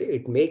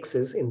it makes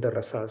is in the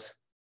rasas.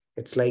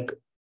 It's like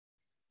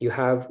you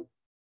have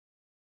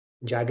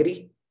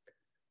jaggery,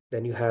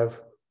 then you have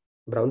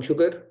brown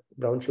sugar,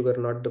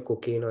 not the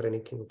cocaine or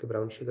anything, okay,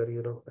 brown sugar,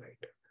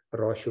 right,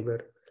 raw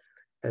sugar.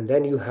 And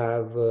then you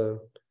have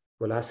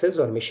molasses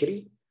or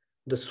mishri.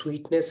 The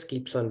sweetness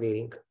keeps on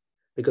varying,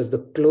 because the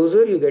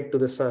closer you get to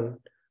the sun,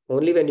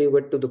 only when you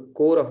get to the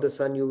core of the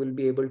sun, you will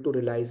be able to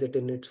realize it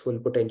in its full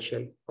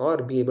potential, or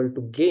be able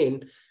to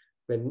gain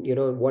when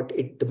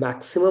the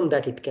maximum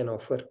that it can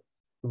offer.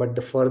 But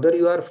the further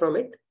you are from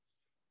it,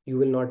 you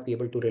will not be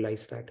able to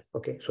realize that.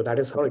 Okay, so that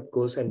is how it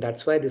goes. And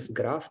that's why this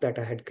graph that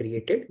I had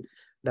created,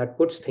 that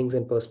puts things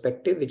in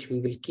perspective, which we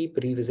will keep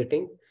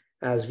revisiting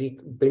as we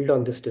build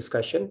on this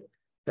discussion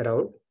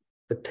around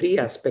the three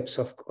aspects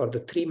of, or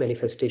the three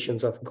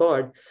manifestations of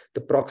God.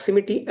 The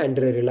proximity and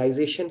the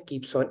realization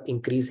keeps on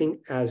increasing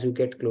as you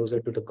get closer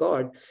to the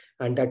God,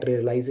 and that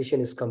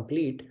realization is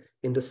complete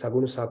in the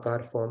Sagun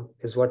Sakar form,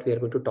 is what we are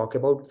going to talk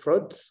about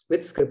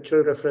with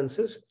scriptural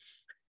references,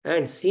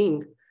 and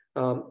seeing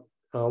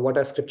what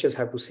our scriptures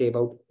have to say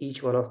about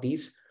each one of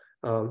these,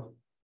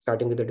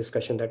 starting with the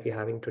discussion that we're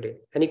having today.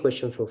 Any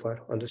questions so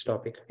far on this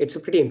topic? It's a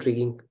pretty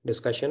intriguing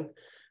discussion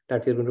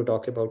that we're going to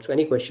talk about. So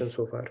any questions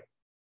so far?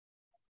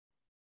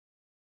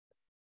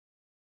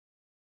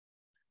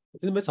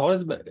 How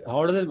does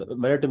it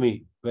matter to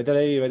me whether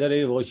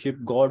I worship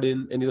God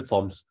in any of the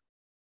forms?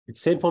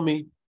 It's same for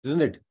me, isn't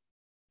it?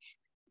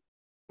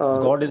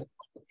 God is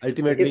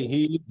ultimately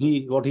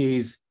he what he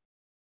is.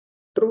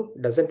 True,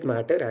 doesn't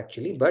matter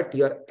actually, but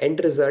your end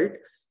result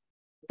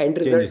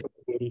Changes.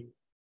 vary,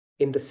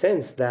 in the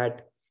sense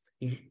that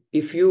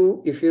if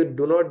you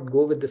do not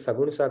go with the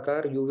Sagun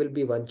Sakar, you will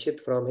be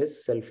vanchit from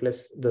his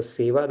selfless, the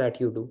seva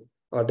that you do,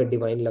 or the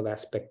divine love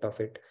aspect of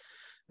it.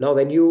 Now,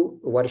 when you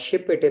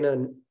worship it in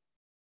a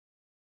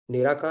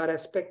Nirakar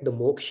aspect, the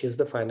moksha is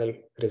the final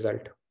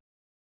result,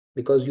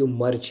 because you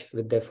merge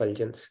with the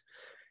effulgence.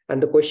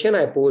 And the question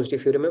I posed,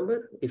 if you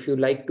remember, if you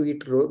like to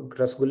eat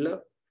rasgulla,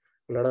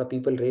 a lot of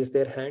people raise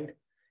their hand.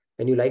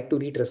 When you like to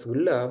eat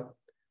rasgulla,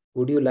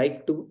 would you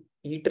like to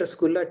eat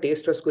rasgulla,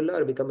 taste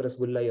rasgulla, or become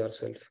rasgulla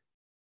yourself?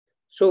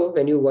 So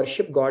when you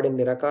worship God in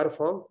Nirakar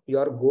form,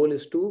 your goal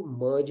is to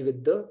merge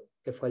with the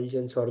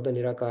effulgence or the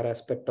Nirakar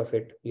aspect of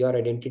it. Your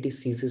identity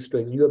ceases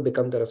to, you have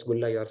become the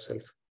rasgulla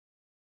yourself.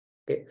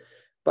 Okay.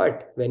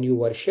 But when you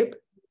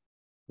worship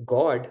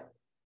God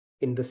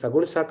in the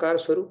Sagun Sakar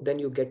Swarup, then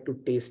you get to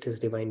taste his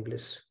divine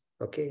bliss.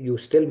 Okay. You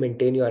still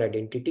maintain your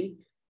identity,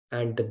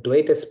 and the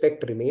Dvait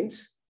aspect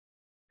remains,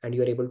 and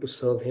you are able to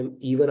serve him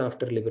even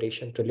after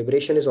liberation. So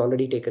liberation is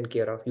already taken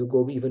care of. You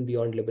go even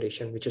beyond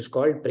liberation, which is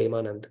called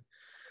Premanand.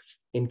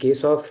 In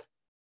case of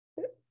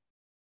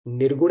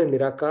Nirgun and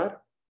Nirakar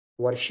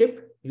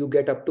worship, you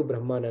get up to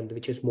Brahmanand,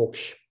 which is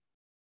moksha.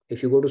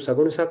 If you go to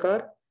Sagun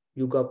Sakar,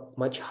 you go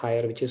much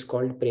higher, which is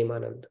called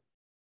Premanand.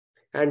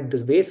 And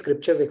the way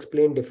scriptures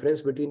explain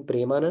difference between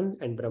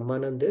Premanand and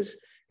Brahmanand is,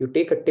 you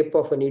take a tip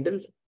of a needle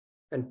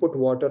and put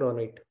water on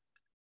it.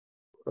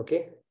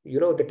 Okay.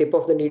 The tip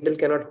of the needle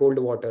cannot hold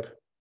water.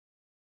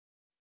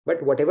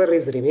 But whatever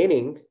is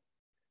remaining,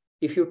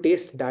 if you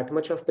taste that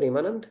much of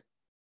Premanand,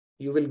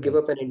 you will give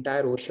up an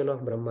entire ocean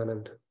of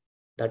Brahmanand.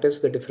 That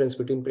is the difference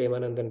between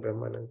Premanand and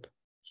Brahmanand.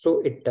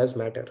 So it does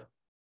matter,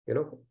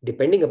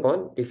 depending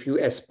upon if you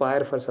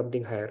aspire for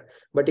something higher.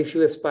 But if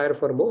you aspire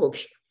for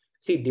moksha,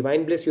 see,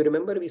 divine bliss, you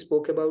remember we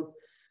spoke about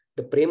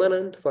the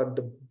Premanand. For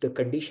the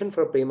condition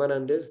for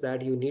Premanand is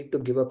that you need to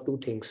give up two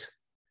things: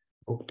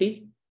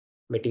 bhukti,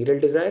 material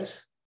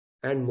desires,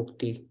 and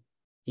mukti,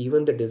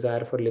 even the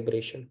desire for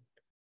liberation.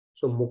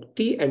 So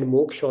mukti and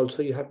moksha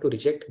also you have to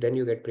reject, then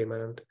you get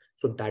Premanand.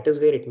 So that is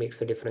where it makes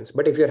the difference.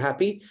 But if you're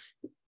happy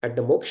at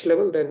the moksha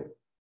level, then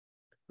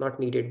not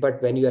needed.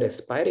 But when you are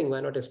aspiring, why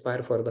not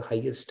aspire for the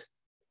highest?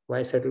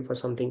 Why settle for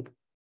something?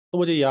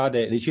 मुझे याद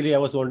है, initially I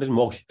was wanted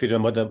moksha, if you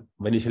remember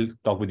the initial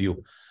talk with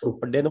you.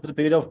 But then over the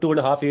period of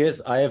 2.5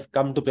 years, I have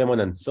come to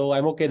Premanand. So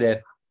I'm okay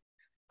there.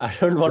 I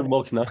don't want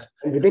moksha now.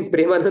 And within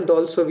Premanand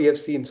also, we have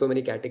seen so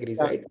many categories,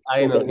 right?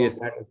 I know,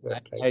 yes.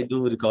 I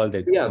do recall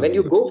that. Yeah, when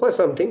you go for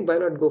something, why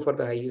not go for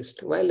the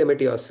highest? Why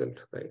limit yourself,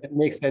 right? It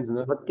makes sense,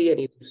 no? Bhakti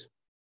anyways.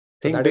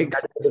 Think so big.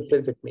 That is the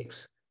difference it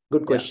makes.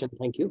 Good question. Yeah.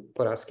 Thank you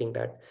for asking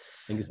that.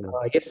 Thank you so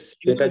much. Yes,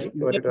 Shwetaji,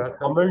 you wanted to ask?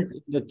 Comment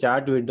in the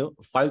chat window.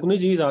 Falguni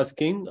ji is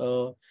asking,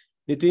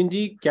 Nitin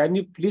ji, can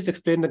you please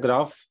explain the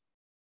graph?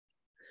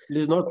 It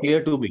is not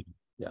clear to me.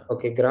 Yeah.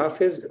 Okay,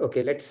 graph is,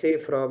 okay, let's say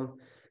from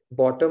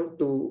bottom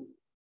to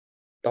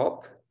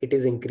top, it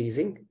is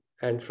increasing,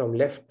 and from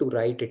left to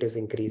right, it is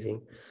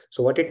increasing.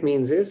 So what it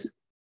means is,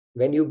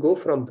 when you go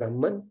from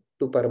Brahman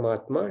to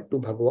Paramatma to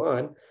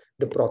Bhagwan,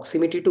 the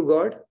proximity to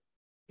God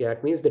Yeah,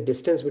 it means the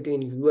distance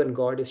between you and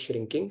God is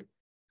shrinking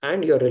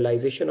and your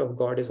realization of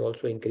God is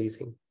also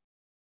increasing.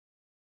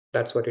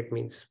 That's what it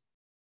means.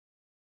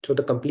 So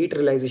the complete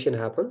realization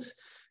happens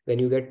when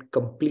you get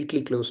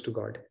completely close to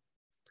God,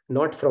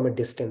 not from a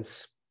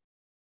distance,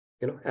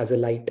 as a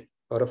light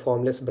or a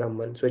formless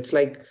Brahman. So it's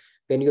like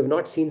when you have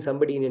not seen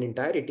somebody in an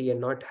entirety and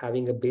not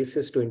having a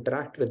basis to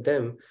interact with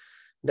them,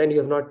 then you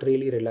have not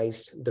really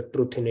realized the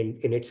truth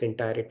in its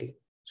entirety.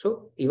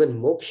 So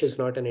even moksha is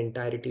not an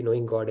entirety,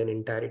 knowing God in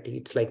entirety.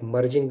 It's like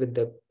merging with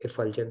the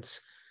effulgence.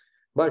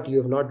 But you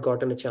have not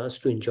gotten a chance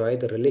to enjoy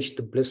the relish,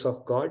 the bliss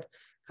of God,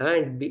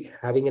 and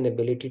having an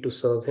ability to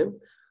serve Him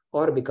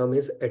or become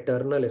His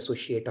eternal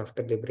associate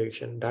after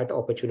liberation. That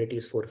opportunity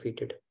is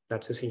forfeited.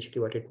 That's essentially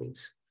what it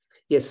means.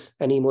 Yes,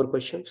 any more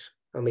questions?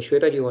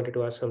 Shweta, you wanted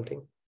to ask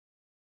something?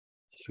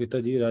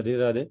 Shweta ji, Radhe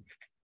Radhe.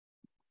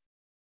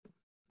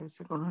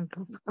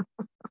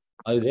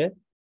 Are you there,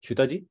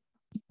 Shweta ji?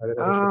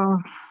 Yeah.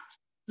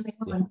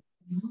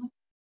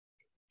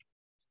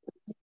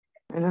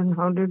 I don't know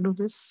how to do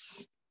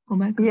this.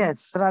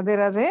 Yes, Radhe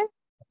Radhe.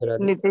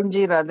 Nitin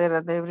ji, Radhe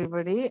Radhe,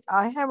 everybody.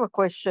 I have a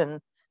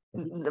question.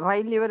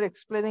 While you were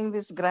explaining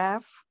this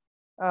graph,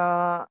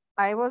 I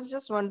was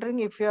just wondering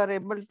if you are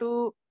able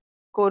to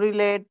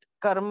correlate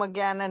Karma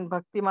Gyan and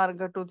Bhakti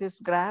Marga to this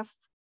graph.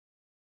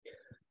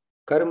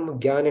 Karma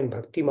Gyan and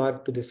Bhakti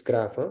Marg to this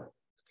graph,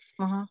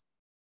 huh?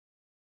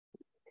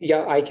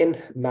 Yeah, I can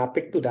map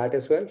it to that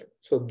as well.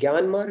 So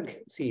Gyan Marg,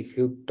 see, if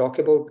you talk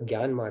about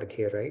Gyan Marg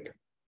here, right?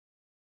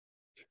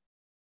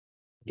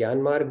 Gyan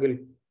Marg will,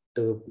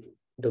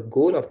 the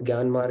goal of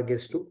Gyan Marg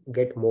is to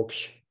get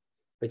moksha,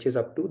 which is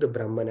up to the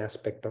Brahman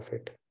aspect of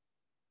it,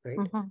 right?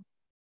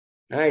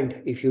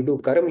 And if you do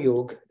Karam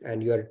Yoga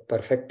and you are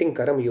perfecting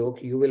Karam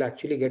Yoga, you will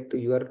actually get to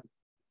your,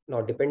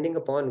 now depending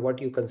upon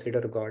what you consider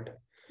God.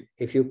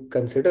 If you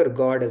consider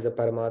God as a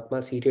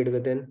Paramatma seated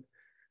within,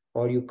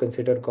 or you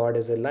consider God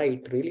as a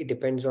light, really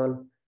depends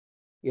on,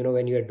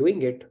 when you are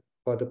doing it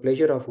for the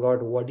pleasure of God,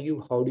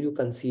 how do you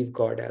conceive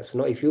God as?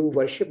 Now, if you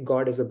worship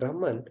God as a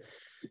Brahman,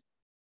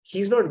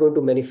 He's not going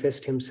to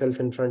manifest Himself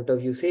in front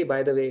of you. Say,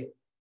 by the way,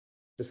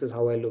 this is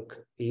how I look.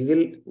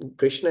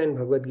 Krishna in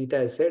Bhagavad Gita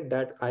has said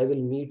that I will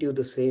meet you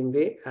the same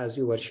way as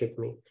you worship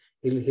me.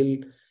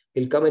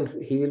 He'll come and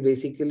He will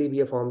basically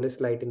be a formless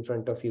light in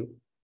front of you.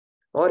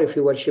 Or if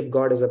you worship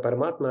God as a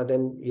Paramatma,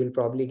 then you'll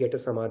probably get a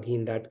Samadhi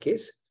in that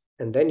case.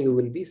 And then you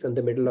will be in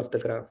the middle of the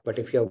graph. But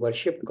if you have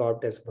worshipped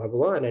God as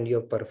Bhagavan and you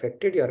have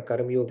perfected your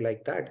Karma Yoga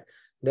like that,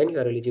 then you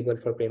are eligible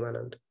for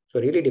Premanand. So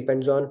it really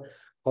depends on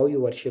how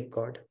you worship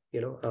God.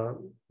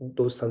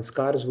 Those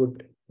sanskars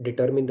would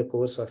determine the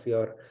course of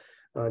your,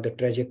 the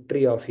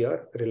trajectory of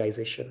your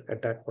realization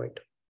at that point.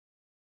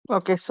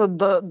 Okay, so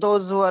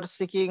those who are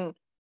seeking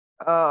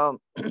Gyan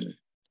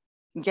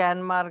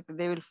Marg,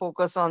 they will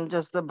focus on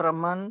just the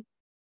Brahman.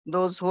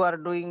 Those who are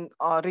doing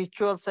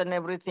rituals and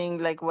everything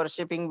like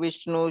worshipping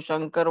Vishnu,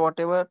 Shankar,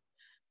 whatever,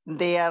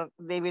 they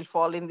will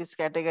fall in this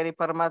category,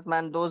 Paramatma.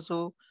 And those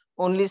who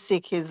only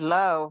seek His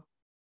love,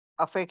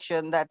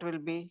 affection,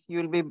 you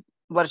will be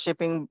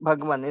worshipping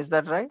Bhagwan. Is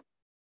that right?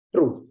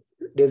 True.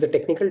 There's a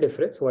technical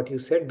difference. What you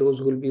said, those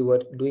who will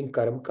be doing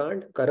Karam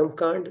Kand. Karam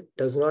Kand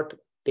does not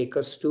take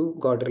us to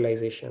God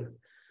realization.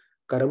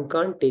 Karam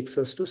Kand takes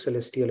us to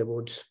celestial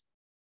abodes.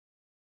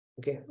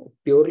 Okay,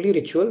 purely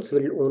rituals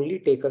will only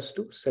take us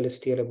to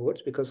celestial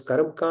abodes, because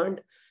Karam Kand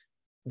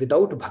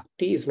without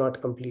bhakti is not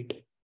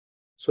complete.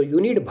 So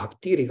you need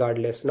bhakti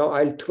regardless. Now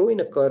I'll throw in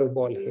a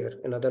curveball here,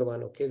 another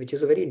one, okay, which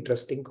is a very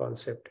interesting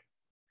concept.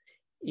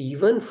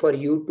 Even for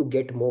you to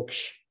get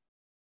moksha,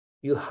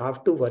 you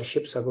have to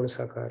worship Sagun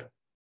Sakar.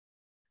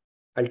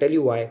 I'll tell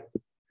you why.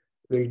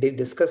 We'll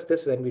discuss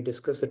this when we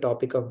discuss the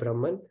topic of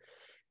Brahman.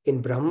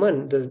 In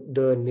Brahman, the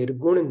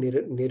Nirgun,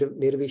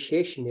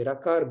 Nirvishesh,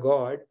 Nirakar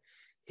God,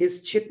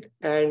 His Chit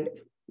and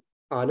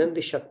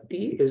Anand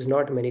Shakti is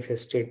not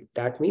manifested.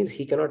 That means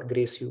He cannot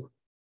grace you.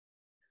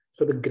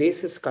 So the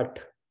grace is cut.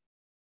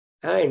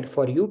 And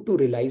for you to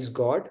realize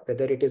God,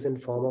 whether it is in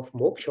form of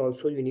moksha,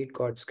 also you need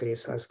God's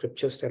grace. Our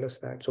scriptures tell us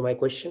that. So my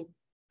question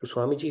to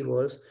Swamiji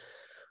was,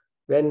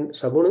 when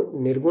Sagun,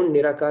 Nirgun,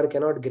 Nirakar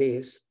cannot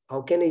grace,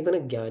 how can even a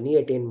Jnani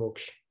attain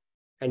moksha?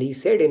 And he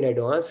said in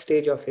advanced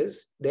stage of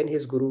his, then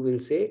his guru will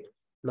say,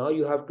 now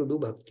you have to do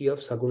bhakti of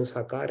Saguna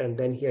Sakar, and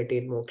then he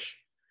attain moksha.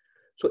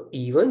 So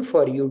even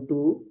for you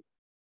to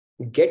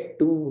get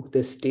to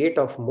the state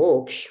of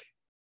moksha,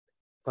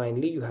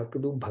 finally you have to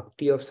do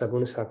bhakti of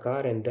Saguna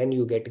Sakar, and then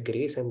you get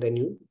grace, and then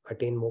you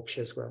attain moksha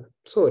as well.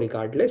 So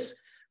regardless,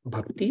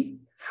 bhakti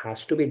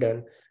has to be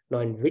done. Now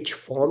in which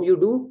form you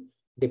do,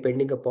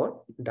 depending upon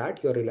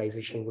that, your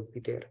realization would be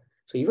there.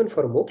 So even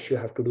for moksha, you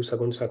have to do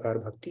Sagun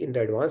Sakar Bhakti. In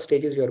the advanced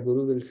stages, your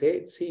guru will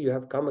say, see, you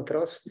have come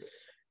across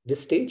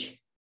this stage.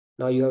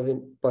 Now you have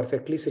been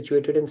perfectly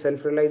situated in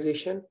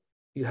self-realization.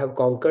 You have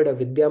conquered a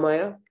Vidya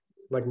Maya.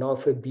 But now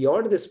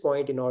beyond this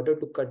point, in order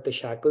to cut the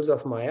shackles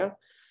of Maya,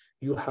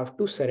 you have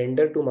to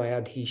surrender to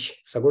Mayadhish,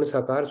 Sagun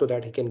Sakar, so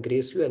that he can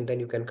grace you, and then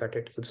you can cut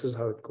it. So this is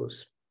how it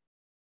goes.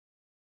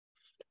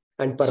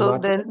 And so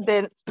Paramatma,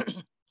 then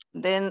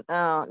then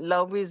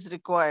love is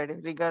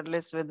required,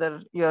 regardless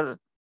whether you're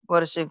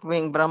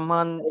worshipping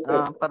Brahman,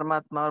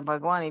 Paramatma, or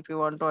Bhagwan, if you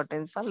want to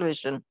attain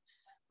salvation.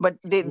 But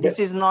this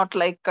is not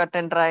like cut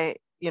and dry,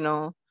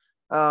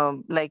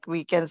 like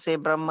we can say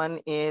Brahman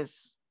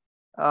is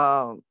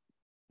Gyan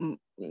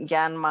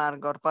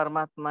Marg, or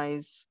Paramatma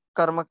is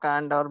Karma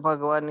Kand, or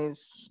Bhagwan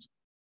is,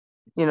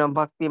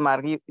 Bhakti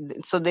Marg.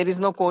 So there is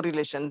no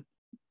correlation.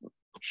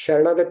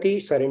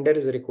 Sharanagati, surrender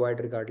is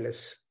required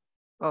regardless.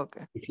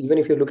 Okay. Even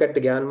if you look at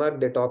the Gyan Marg,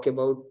 they talk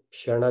about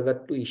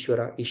Sharanagat to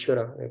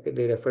Ishvara. Okay?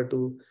 They refer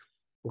to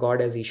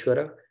God as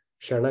Ishvara.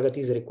 Sharanagati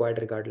is required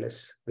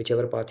regardless,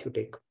 whichever path you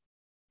take.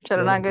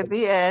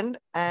 Sharanagati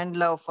and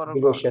love for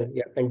devotion, God.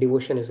 yeah, and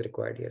devotion is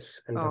required, yes.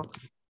 And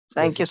okay.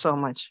 Thank you so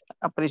much.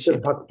 Appreciate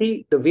it.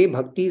 Bhakti, the way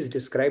bhakti is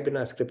described in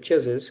our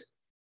scriptures is,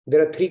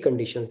 there are three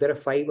conditions. There are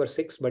 5 or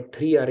 6, but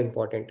 3 are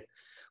important.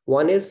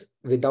 One is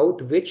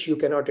without which you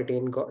cannot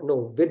attain God.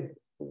 No, with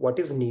what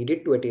is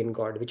needed to attain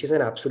God, which is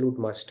an absolute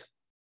must.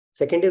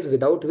 Second is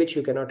without which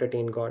you cannot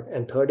attain God.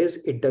 And third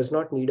is it does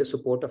not need a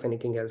support of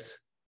anything else.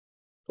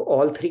 So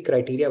all 3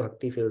 criteria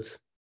bhakti fills.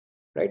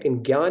 Right?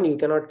 In Gyan, you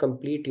cannot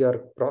complete your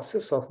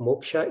process of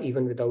moksha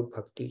even without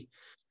bhakti.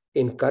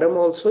 In Karam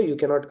also, you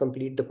cannot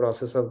complete the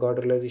process of God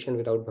realization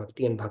without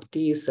bhakti, and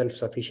bhakti is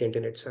self-sufficient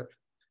in itself.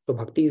 So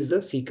bhakti is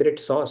the secret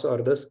sauce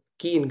or the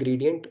key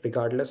ingredient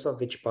regardless of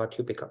which path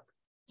you pick up.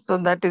 So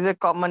that is a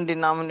common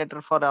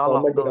denominator for all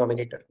common of those.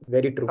 Denominator.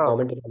 Very true.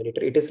 Common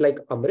denominator. It is like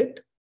Amrit.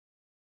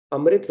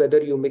 Amrit,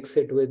 whether you mix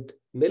it with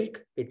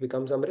milk, it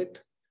becomes Amrit.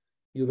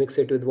 You mix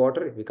it with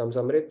water, it becomes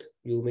Amrit.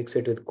 You mix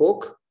it with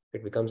Coke,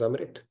 it becomes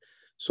Amrit.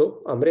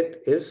 So Amrit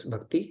is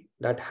bhakti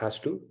that has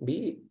to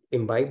be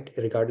imbibed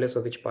regardless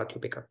of which path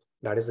you pick up.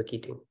 That is the key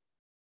thing.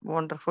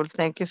 Wonderful.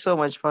 Thank you so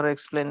much for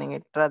explaining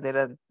it. Radhe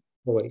Radhe.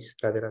 No worries.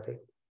 Radhe Radhe.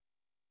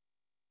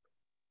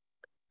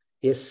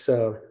 Yes,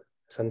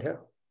 Sandhya.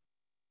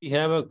 We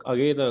have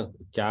again a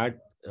chat.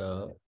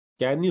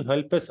 Can you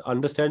help us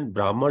understand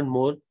Brahman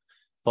more?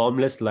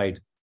 Formless light.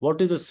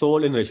 What is the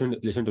soul in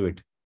relation to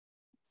it?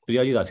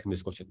 Priyaji is asking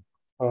this question.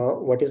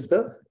 What is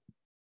the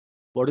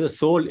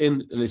soul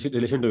in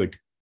relation to it?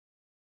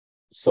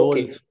 Soul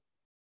okay.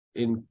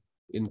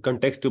 in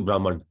context to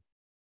Brahman.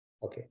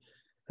 Okay.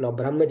 Now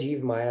Brahma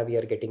Jeev Maya we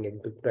are getting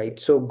into, right?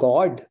 So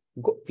God,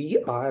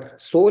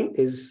 soul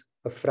is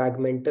a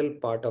fragmental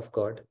part of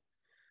God.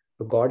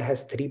 God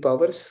has 3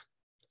 powers.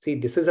 See,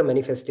 this is a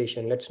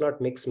manifestation. Let's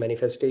not mix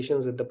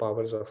manifestations with the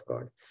powers of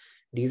God.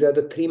 These are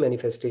the 3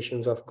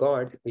 manifestations of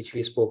God which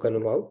we've spoken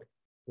about,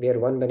 where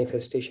one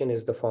manifestation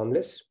is the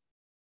formless,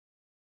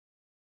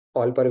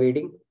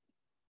 all-pervading.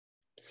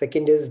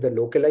 Second is the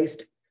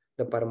localized,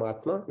 the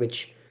Paramatma,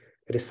 which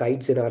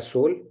resides in our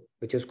soul,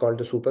 which is called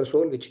the super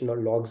soul, which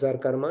logs our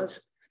karmas.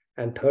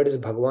 And third is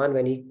Bhagwan,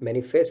 when he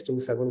manifests in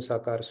Sagun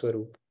Sakar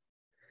Swarup.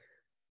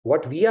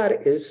 What we are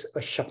is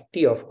a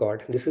Shakti of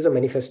God. This is a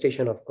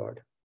manifestation of God.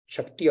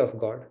 Shakti of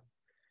God.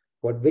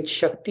 Which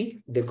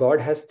Shakti? The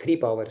God has 3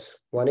 powers.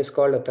 One is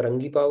called a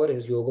Tarangi power,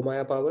 his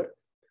Yogamaya power.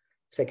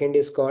 Second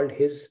is called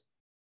his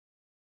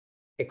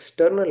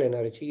external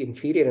energy,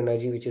 inferior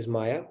energy, which is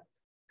Maya.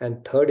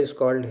 And third is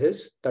called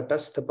his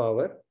Tatastha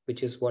power,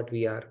 which is what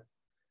we are.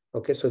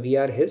 Okay, so we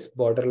are his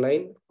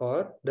borderline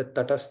or the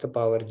Tatastha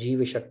power,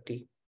 Jiva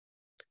Shakti.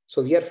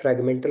 So we are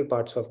fragmental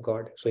parts of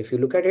God. So if you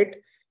look at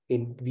it,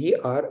 we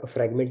are a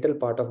fragmental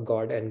part of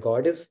God, and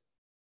God is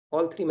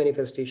all 3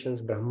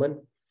 manifestations,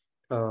 Brahman,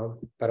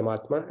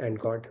 Paramatma, and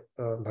God,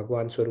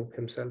 Bhagwan Swarup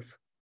himself.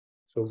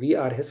 So we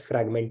are his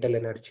fragmental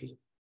energy.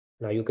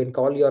 Now you can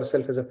call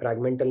yourself as a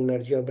fragmental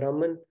energy of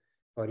Brahman,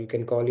 or you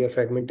can call your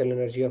fragmental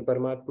energy of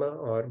Paramatma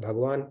or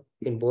Bhagwan.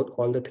 In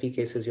all the 3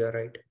 cases, you are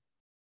right.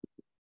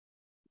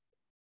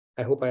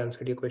 I hope I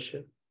answered your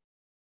question.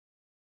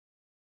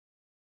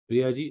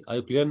 Priyaji, are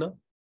you clear now?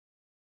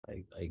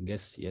 I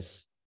guess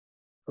yes.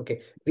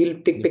 Okay, we'll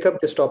pick up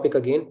this topic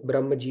again,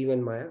 Brahma, Jeev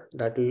and Maya.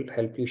 That will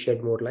help you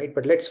shed more light.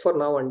 But let's for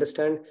now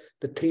understand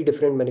the 3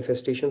 different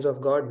manifestations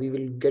of God. We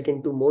will get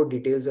into more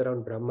details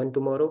around Brahman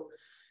tomorrow,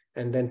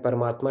 and then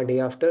Paramatma day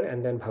after,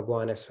 and then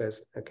Bhagwan as well.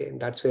 Okay,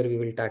 that's where we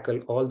will tackle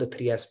all the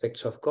 3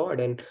 aspects of God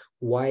and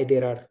why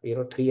there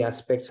are 3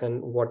 aspects,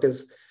 and what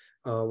does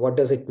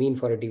it mean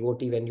for a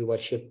devotee when you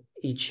worship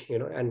each,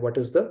 and what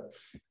is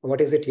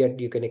it yet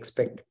you can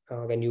expect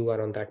when you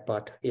are on that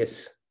path.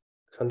 Yes,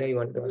 Sandhya, you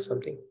want to ask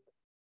something?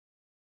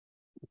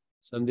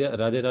 Sandhya,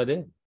 Radhe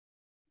Radhe.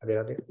 Radhe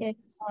Radhe. Yes,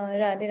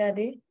 Radhe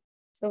Radhe.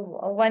 So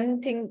one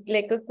thing,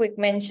 like a quick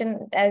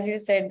mention, as you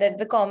said, that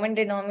the common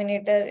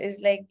denominator is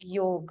like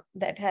yoga,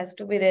 that has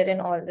to be there in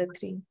all the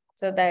 3.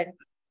 So that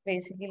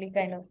basically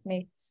kind of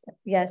makes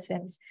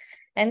sense.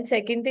 And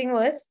second thing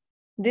was,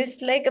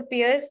 this like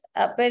appears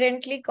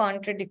apparently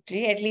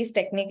contradictory, at least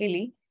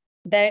technically,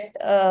 that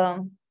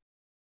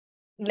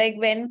like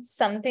when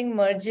something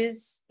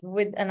merges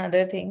with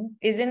another thing,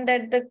 isn't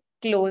that the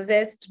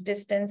closest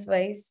distance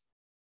wise?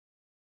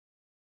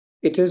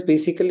 It is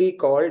basically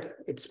called,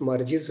 it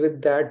merges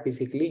with that.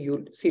 Basically,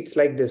 you see, it's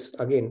like this.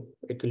 Again,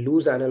 it's a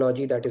loose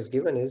analogy that is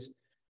given is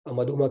a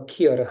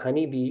madhumakhi or a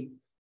honeybee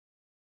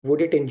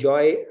Would it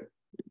enjoy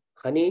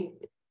honey,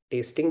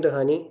 tasting the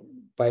honey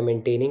by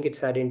maintaining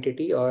its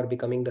identity or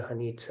becoming the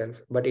honey itself?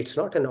 But it's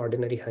not an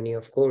ordinary honey,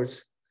 of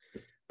course.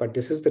 But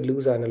this is the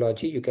loose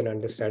analogy you can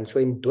understand. So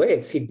in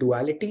Dvait, see,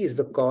 duality is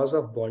the cause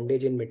of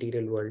bondage in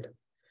material world.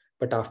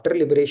 But after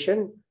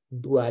liberation,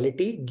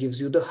 duality gives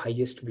you the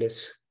highest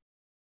bliss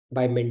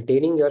by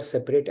maintaining your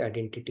separate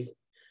identity.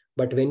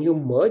 But when you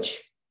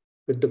merge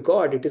with the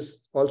God, it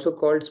is also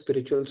called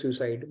spiritual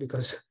suicide,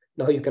 because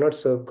now you cannot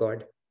serve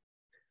God.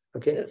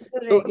 Okay.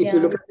 So if you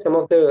look at some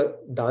of the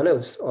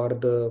Danavs or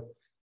the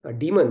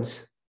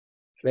demons,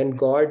 when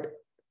God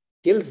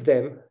kills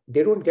them,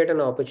 they don't get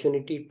an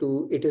opportunity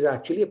to, it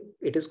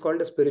is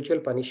called a spiritual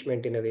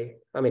punishment in a way.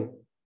 I mean,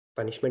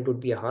 punishment would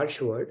be a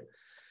harsh word,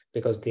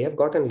 because they have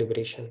gotten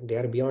liberation. They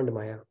are beyond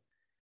Maya.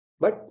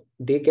 But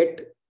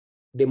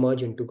they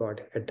merge into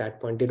God at that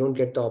point. They don't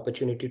get the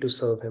opportunity to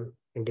serve him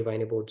in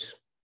divine abodes.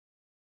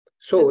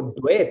 So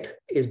Dvait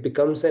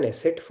becomes an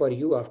asset for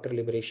you after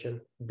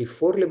liberation.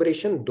 Before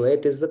liberation,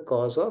 Dvait is the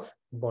cause of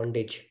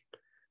bondage.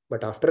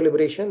 But after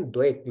liberation,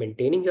 Dvait,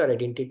 maintaining your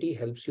identity,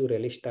 helps you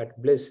relish that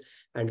bliss,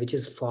 and which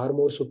is far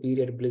more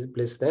superior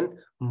bliss than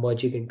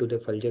merging into the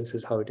effulgence,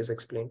 is how it is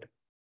explained.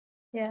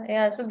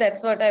 Yeah. So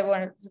that's what I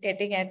was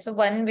getting at. So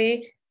one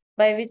way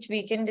by which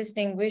we can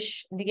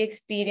distinguish the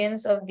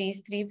experience of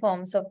these three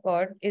forms of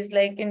God is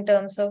like in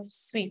terms of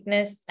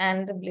sweetness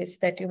and the bliss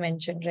that you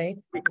mentioned, right?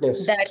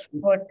 Sweetness. That's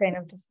what kind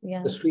of,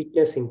 The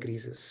sweetness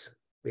increases,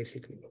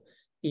 basically.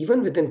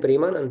 Even within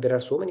Premanand, there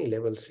are so many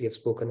levels we have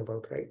spoken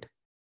about, right?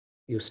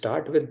 You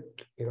start with,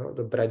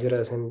 the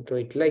Brajaras, and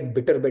it's like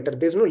bitter.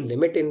 There's no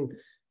limit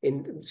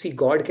see,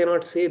 God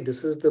cannot say,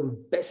 this is the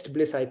best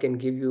bliss I can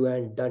give you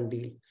and done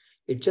deal.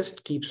 It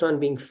just keeps on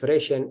being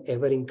fresh and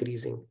ever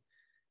increasing.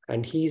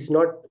 And he's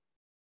not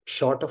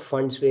short of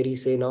funds where he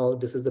say, now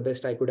this is the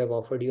best I could have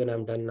offered you and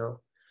I'm done now.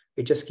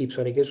 It just keeps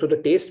on increasing. So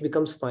the taste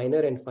becomes finer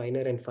and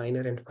finer and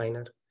finer and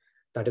finer.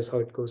 That is how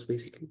it goes,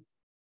 basically.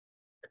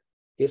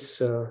 Yes,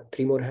 3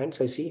 more hands,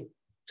 I see.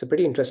 It's a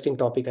pretty interesting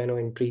topic, I know,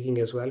 intriguing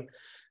as well.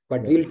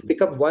 But we'll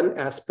pick up one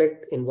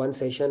aspect in one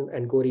session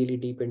and go really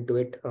deep into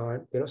it,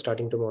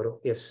 starting tomorrow.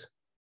 Yes.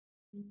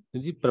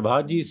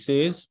 Prabhat ji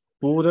says,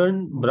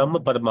 Puran Brahma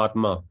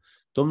Paramatma,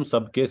 tum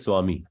sabke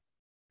Swami.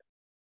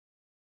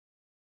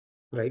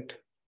 Right.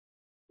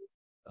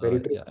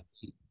 Very true. Yeah.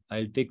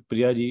 I'll take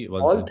Priya ji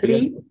once. All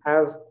three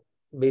have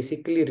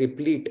basically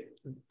replete.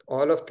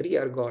 All of three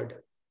are God.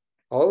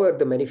 However,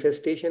 the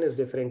manifestation is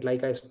different.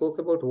 Like I spoke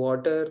about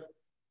water,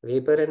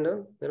 vapor,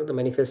 and the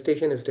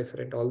manifestation is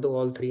different, although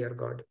all three are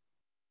God.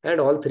 And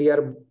all three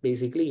are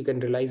basically, you can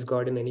realize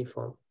God in any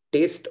form.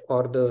 Taste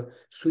or the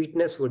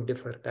sweetness would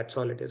differ. That's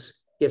all it is.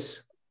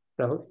 Yes,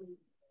 Rahul?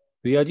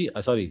 Priya ji,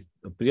 sorry,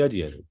 Priya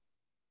ji.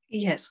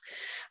 Yes.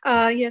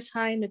 Yes.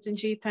 Hi,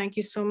 Nitinji. Thank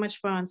you so much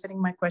for answering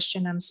my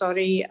question. I'm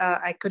sorry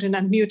I couldn't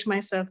unmute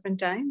myself in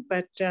time,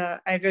 but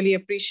I really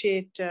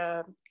appreciate,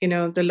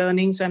 the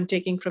learnings I'm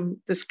taking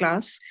from this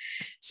class.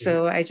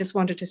 So I just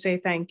wanted to say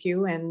thank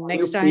you. And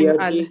next time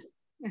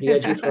Priya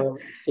ji from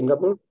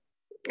Singapore?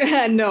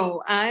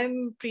 No,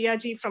 I'm Priya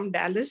ji from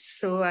Dallas.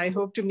 So I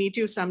hope to meet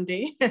you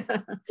someday.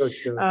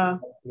 Sure.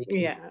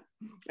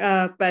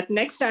 But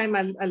next time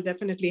I'll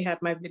definitely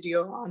have my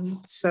video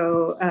on.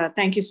 So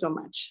thank you so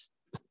much.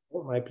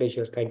 Oh, my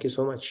pleasure. Thank you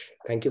so much.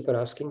 Thank you for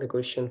asking the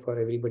question for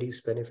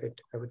everybody's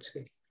benefit, I would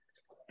say.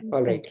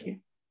 All right. Thank you.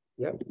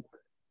 Yeah.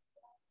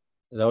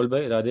 Rahul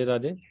bhai, Radhe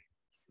Radhe.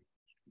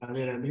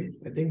 Radhe Radhe.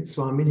 I think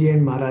Swamiji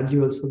and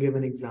Maharaji also gave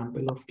an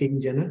example of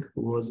King Janak,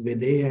 who was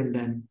Vide and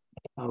then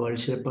a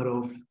worshipper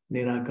of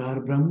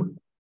Nirakar Brahma.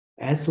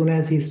 As soon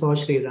as he saw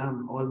Sri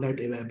Ram, all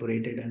that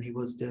evaporated and he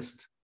was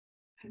just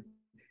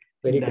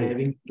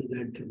diving to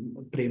that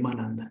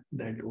Premanand,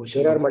 that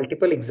ocean. There are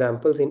multiple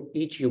examples in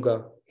each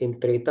yuga. In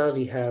Treta,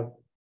 we have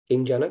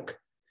King Janak.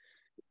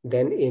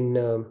 Then in,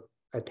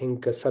 I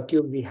think,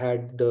 Satyug, we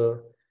had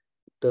the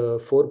 4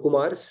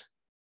 Kumars.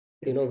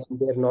 Yes. When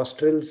their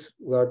nostrils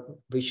got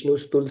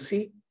Vishnu's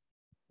Tulsi,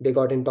 they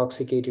got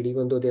intoxicated,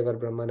 even though they were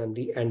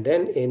Brahmanandi. And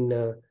then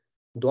in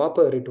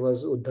Dwapar, it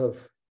was Uddhav.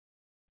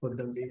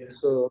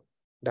 So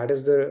that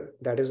is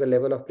the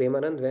level of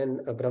Premanand.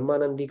 When a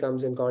Brahmanandi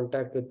comes in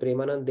contact with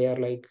Premanand, they are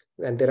like,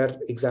 and there are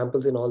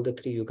examples in all the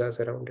 3 yugas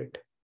around it.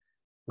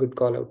 Good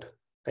call out.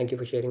 Thank you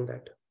for sharing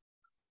that.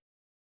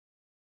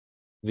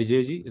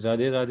 Vijay ji,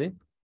 Radhe Radhe.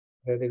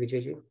 Radhe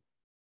Vijay ji.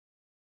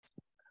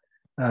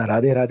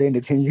 Radhe Radhe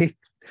Nitin ji.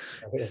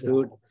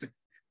 So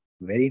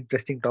very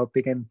interesting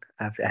topic, and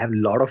I have a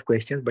lot of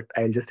questions, but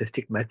I'll just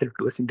restrict myself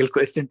to a single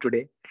question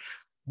today.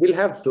 We'll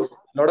have a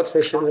lot of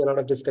sessions, a lot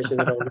of discussions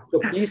around it. So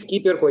please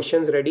keep your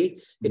questions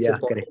ready. It's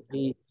important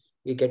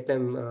we get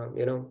them,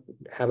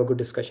 have a good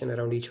discussion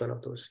around each one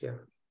of those. Yeah.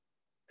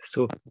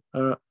 So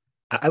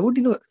I would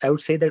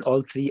say that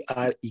all 3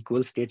 are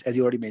equal states, as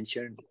you already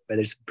mentioned,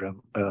 whether it's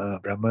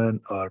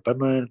Brahman or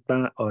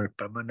Paramatma or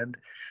Paramanand.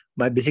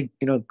 My basic,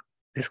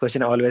 this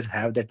question I always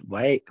have, that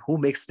who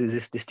makes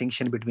this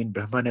distinction between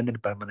Brahmanand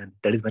and Paramanand?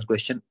 That is my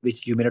question,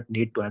 which you may not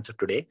need to answer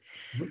today.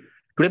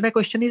 Today, my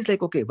question is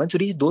like, okay, once you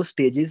reach those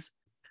stages,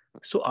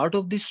 So out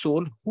of this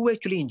soul, who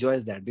actually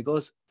enjoys that?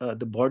 Because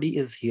the body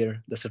is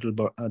here, the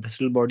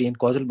subtle body and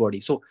causal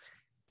body. So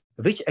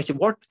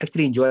what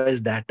actually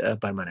enjoys that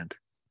permanent?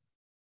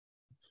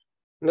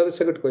 No,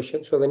 that's a good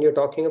question. So when you're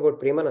talking about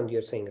Premanand,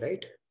 you're saying,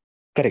 right?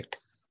 Correct.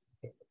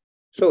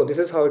 So this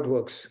is how it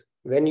works.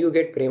 When you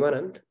get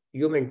Premanand,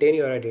 you maintain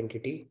your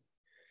identity.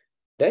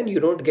 Then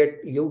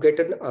you get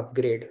an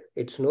upgrade.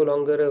 It's no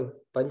longer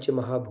a Panch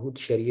Mahabhut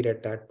Sharir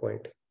at that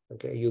point.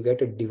 Okay, you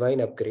get a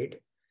divine upgrade.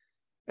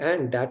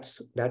 And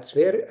that's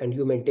where, and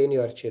you maintain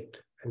your chit.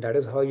 And that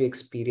is how you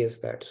experience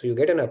that. So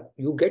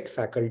you get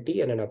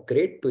faculty and an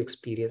upgrade to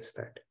experience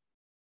that.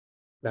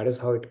 That is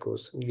how it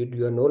goes.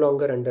 You are no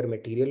longer under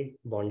material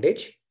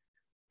bondage.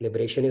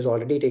 Liberation is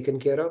already taken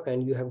care of,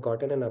 and you have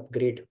gotten an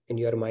upgrade in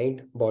your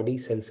mind, body,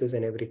 senses,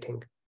 and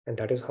everything. And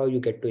that is how you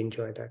get to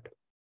enjoy that.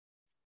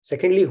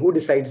 Secondly, who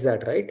decides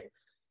that, right?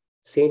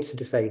 Saints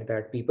decide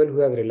that. People who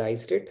have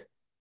realized it,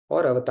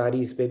 or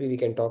avataris, maybe we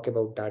can talk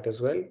about that as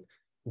well.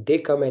 They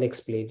come and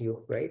explain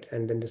you, right?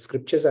 And then the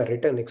scriptures are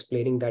written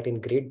explaining that in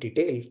great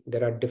detail.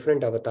 There are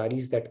different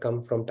avataris that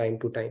come from time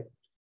to time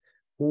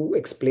who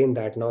explain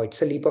that. Now,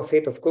 it's a leap of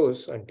faith, of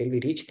course, until we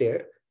reach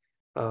there.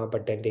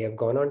 But then they have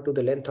gone on to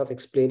the length of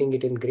explaining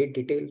it in great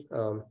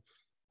detail.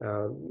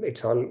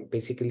 It's all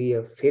basically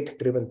a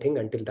faith-driven thing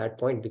until that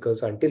point,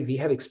 because until we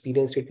have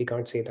experienced it, we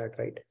can't say that,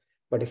 right?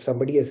 But if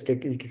somebody has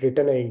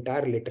written an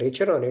entire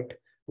literature on it,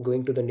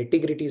 going to the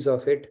nitty-gritties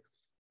of it,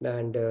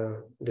 and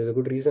there's a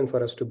good reason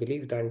for us to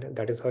believe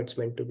that is how it's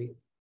meant to be.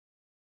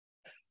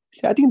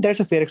 I think that's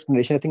a fair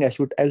explanation. I think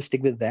I'll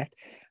stick with that.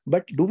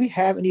 But do we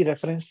have any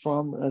reference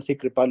from, say,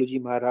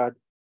 Kripaluji Maharaj,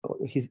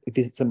 if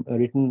it's some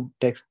written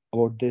text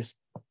about this,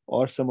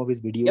 or some of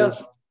his videos?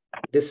 Yeah,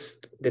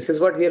 this is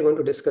what we are going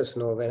to discuss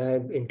now. When I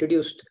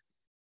introduced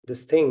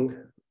this thing,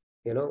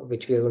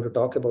 which we are going to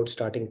talk about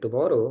starting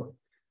tomorrow,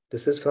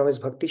 this is from his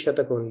Bhakti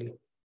Shatak only.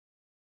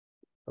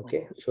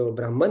 Okay, so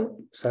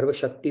Brahman Sarva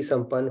Shakti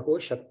Sampan ho,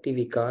 Shakti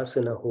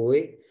Vikas na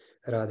hoye,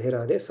 Radhe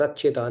Radhe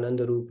Satchit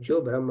Anand Roop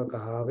Jo Brahma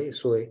Kahave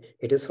Soye.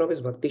 It is from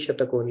his Bhakti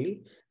Shatak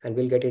only, and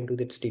we'll get into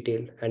its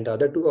detail. And the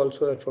other two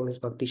also are from his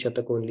Bhakti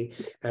Shatak only.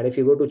 And if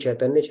you go to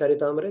Chaitanya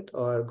Charitamrit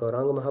or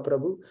Gauranga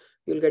Mahaprabhu,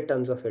 you'll get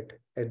tons of it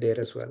there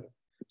as well.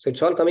 So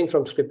it's all coming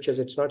from scriptures.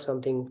 It's not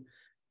something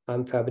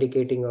I'm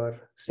fabricating or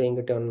saying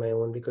it on my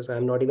own, because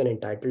I'm not even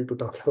entitled to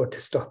talk about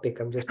this topic.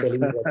 I'm just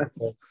telling you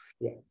what.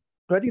 Yeah.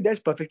 I think that's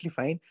perfectly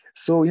fine.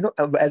 So,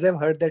 as I've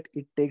heard that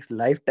it takes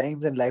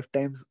lifetimes and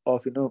lifetimes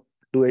of, to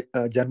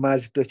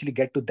Janmas to actually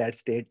get to that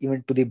state,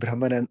 even to the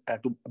Brahman and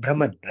to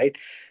Brahman, right?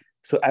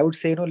 So I would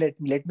say,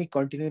 let me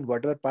continue in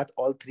whatever path.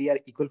 All three are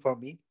equal for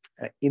me.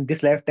 In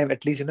this lifetime,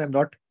 at least, I'm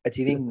not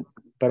achieving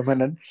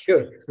Paramanan.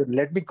 Sure. So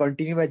let me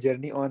continue my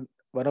journey on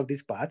one of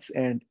these paths,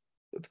 and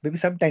maybe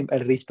sometime I'll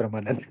reach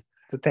Paramanan.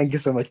 So thank you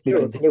so much, Sure.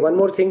 Nitin. Hey, one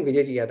more thing,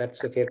 Vijay. Yeah,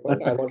 that's a fair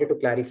point. I wanted to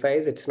clarify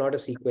is it's not a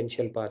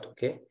sequential path,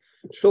 okay?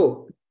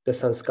 So the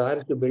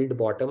sanskars you build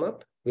bottom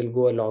up will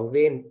go a long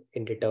way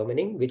in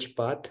determining which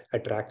path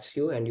attracts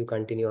you, and you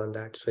continue on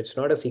that. So it's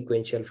not a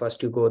sequential.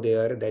 First you go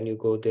there, then you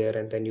go there,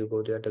 and then you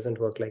go there. It doesn't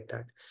work like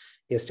that.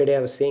 Yesterday I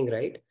was saying,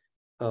 right,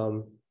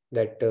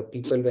 that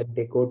people, when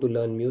they go to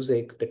learn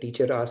music, the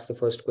teacher asks the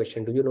first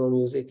question, do you know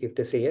music? If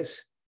they say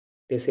yes,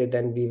 they say,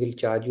 then we will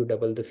charge you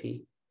double the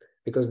fee,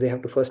 because they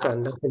have to first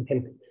understand.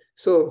 Then.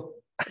 So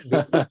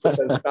the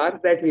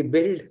sanskars that we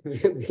build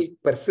will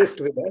persist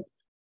with us,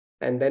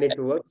 and then it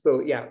works. So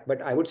yeah,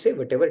 but I would say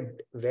whatever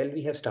well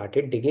we have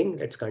started digging,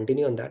 let's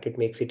continue on that. It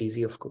makes it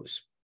easy, of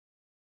course.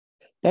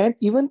 And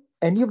even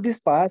any of these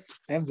paths,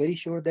 I'm very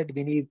sure that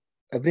we need,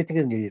 everything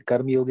is needed.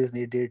 Karma yoga is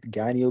needed,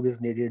 Gyan yoga is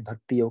needed,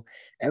 Bhakti yoga,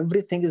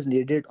 everything is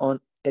needed on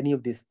any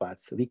of these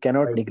paths. We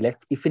cannot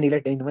neglect. If we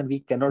neglect anyone, we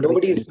cannot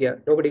reach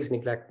anyone. Nobody's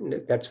neglect.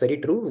 That's very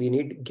true. We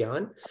need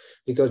Gyan,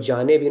 because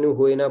Jane binu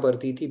hoye na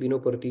partiti,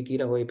 binu partiti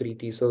na hoye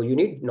priti. So you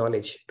need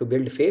knowledge to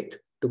build faith,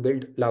 to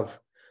build love,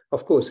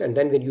 of course. And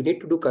then when you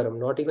need to do karam,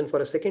 not even for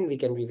a second we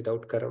can be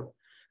without karam.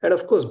 And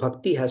of course,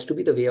 bhakti has to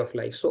be the way of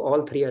life. So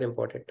all three are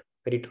important.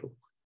 Very true.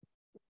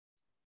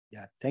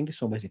 Yeah, thank you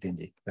so much,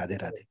 Nitinji. Radhe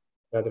Radhe.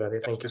 Radhe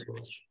Radhe. Thank you so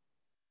much.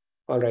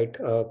 All right,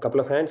 a couple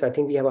of hands. I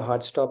think we have a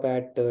hard stop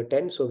at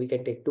 10, so we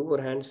can take two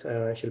more hands.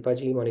 Shilpa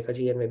ji, Monica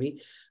ji, and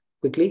maybe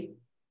quickly.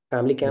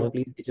 Family camp,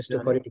 please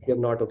register for it if you have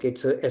not. Okay,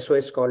 it's a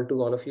SOS call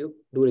to all of you.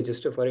 Do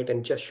register for it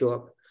and just show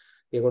up.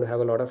 We're going to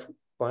have a lot of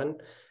fun.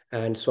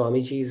 And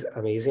Swamiji is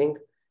amazing.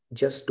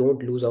 Just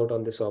don't lose out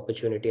on this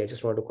opportunity. I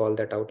just want to call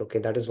that out. Okay,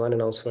 that is one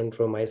announcement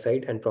from my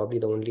side, and probably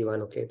the only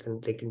one. Okay, then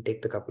they can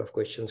take the couple of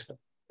questions now.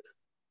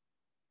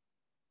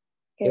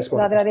 Okay, yes,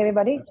 Radhe Radhe,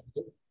 everybody.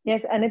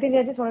 Yes, Nitin,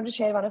 I just wanted to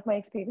share one of my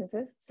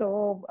experiences.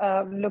 So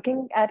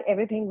looking at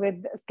everything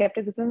with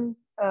skepticism,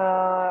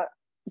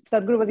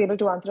 Sadhguru was able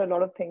to answer a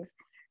lot of things.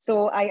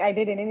 So I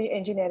did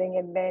engineering,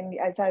 and then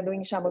I started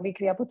doing Shambhavi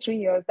Kriya for 3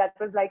 years. That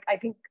was like, I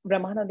think,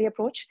 Brahmanandi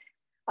approach.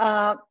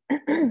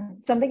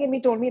 Something in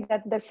me told me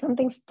that there's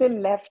something still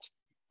left.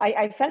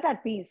 I felt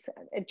at peace.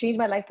 It changed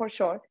my life for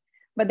sure.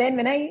 But then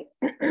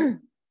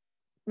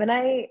when when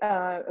I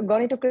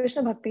got into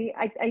Krishna Bhakti,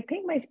 I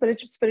think my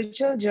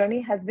spiritual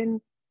journey has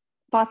been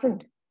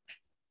fastened.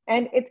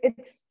 And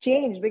it's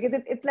changed because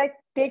it's like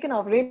taken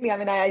off. Really, I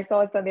mean, I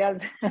saw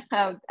Sandhya's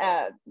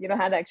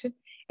hand action.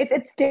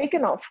 It's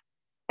taken off,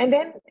 and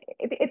then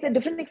it's a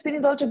different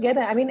experience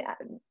altogether. I mean,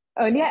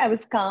 earlier I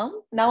was calm.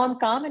 Now I'm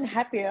calm and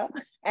happier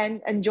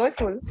and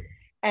joyful,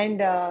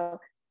 and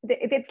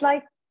it's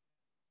like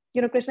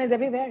Krishna is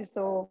everywhere.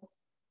 So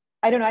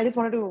I don't know. I just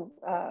wanted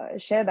to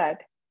share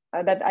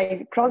that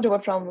I crossed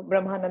over from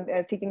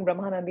seeking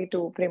Brahmanandi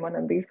to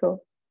Premanandi.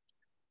 So.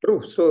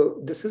 True. So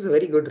this is a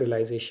very good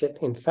realization.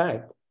 In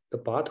fact, the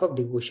path of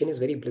devotion is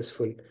very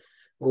blissful.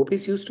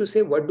 Gopis used to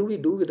say, what do we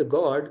do with a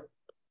God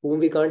whom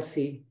we can't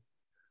see,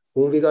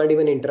 whom we can't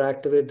even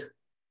interact with,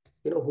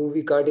 whom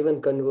we can't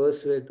even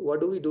converse with? What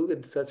do we do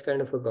with such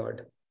kind of a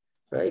God?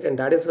 Right? And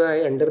that is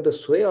why under the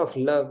sway of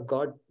love,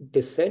 God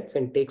descends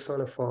and takes on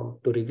a form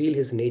to reveal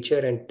his nature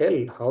and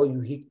tell how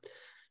you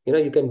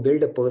can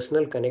build a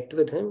personal connect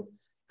with him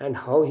and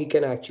how he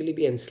can actually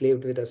be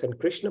enslaved with us. And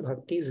Krishna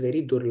Bhakti is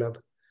very durlabh.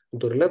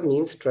 Durlabh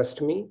means,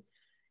 trust me,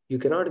 you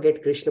cannot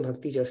get Krishna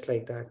Bhakti just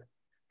like that.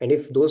 And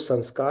if those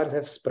sanskars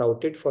have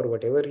sprouted for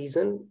whatever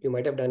reason, you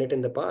might have done it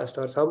in the past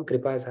or some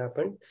kripa has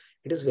happened,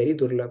 it is very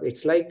durlabh.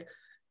 It's like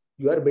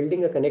you are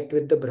building a connect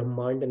with the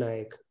Brahmanda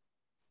Nayak,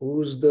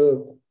 who's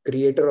the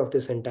creator of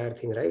this entire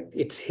thing, right?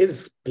 It's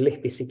his play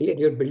basically, and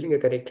you're building a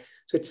connect.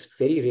 So it's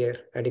very rare.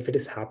 And if it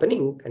is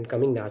happening and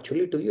coming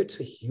naturally to you, it's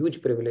a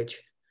huge privilege.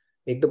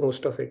 Make the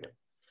most of it.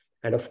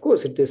 And of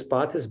course, this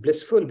path is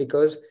blissful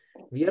because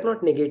we are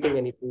not negating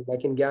anything.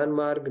 Like in Gyan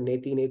Marg,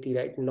 Neti,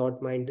 right?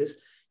 Not mind this.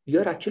 You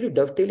are actually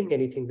dovetailing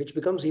anything, which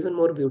becomes even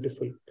more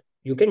beautiful.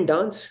 You can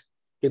dance,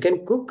 you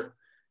can cook,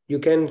 you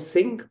can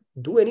sing,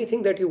 do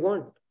anything that you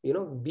want.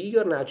 Be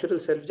your natural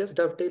self, just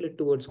dovetail it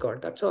towards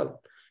God. That's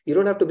all. You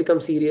don't have to become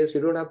serious.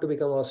 You don't have to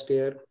become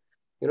austere.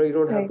 You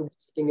don't have to be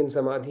sitting in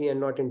samadhi and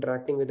not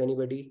interacting with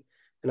anybody.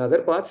 In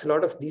other paths, a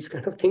lot of these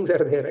kind of things are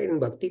there, right? In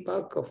Bhakti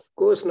Park, of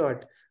course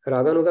not.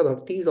 Raganuga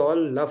Bhakti is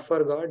all love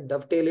for God,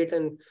 dovetail it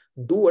and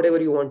do whatever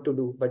you want to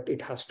do. But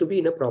it has to be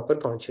in a proper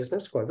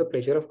consciousness for the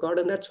pleasure of God,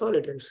 and that's all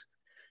it is.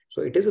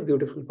 So it is a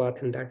beautiful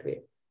path in that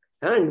way.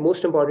 And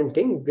most important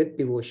thing, with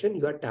devotion,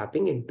 you are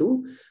tapping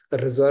into a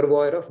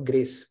reservoir of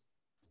grace,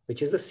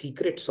 which is the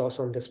secret sauce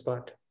on this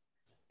path.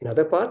 In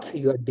other paths,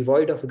 you are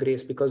devoid of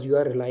grace because you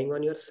are relying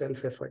on your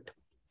self-effort.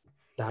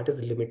 That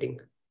is limiting.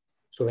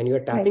 So when you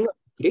are tapping on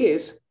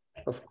grace,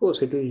 of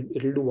course,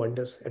 it'll do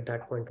wonders at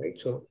that point, right?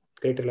 So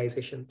great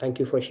realization. Thank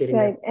you for sharing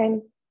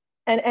that.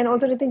 And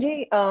also,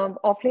 Nitinji,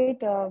 of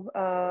late,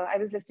 I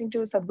was listening to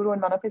Sadhguru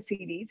on one of his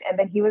series, and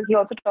then he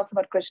also talks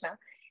about Krishna.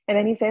 And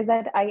then he says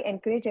that I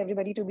encourage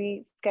everybody to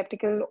be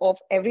skeptical of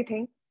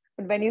everything.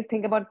 But when you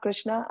think about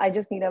Krishna, I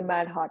just need a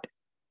mad heart.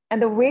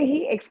 And the way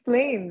he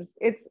explains,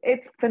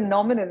 it's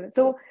phenomenal.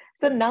 So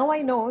now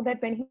I know that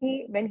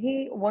when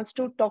he wants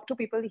to talk to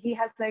people, he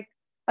has like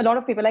a lot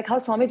of people, like how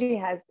Swamiji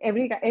has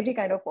every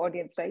kind of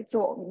audience, right?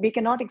 So we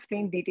cannot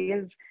explain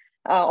details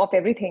of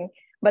everything.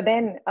 But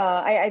then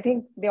I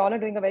think they all are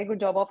doing a very good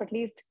job of at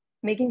least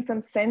making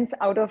some sense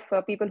out of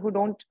people who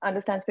don't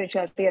understand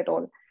spirituality at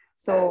all.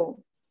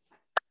 So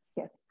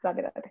yes,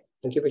 Radhe Radhe.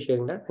 Thank you for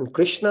sharing that. And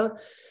Krishna,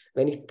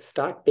 when you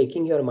start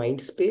taking your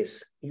mind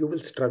space, you will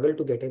struggle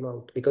to get him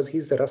out because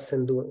he's the Ras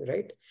Sindhu,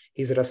 right?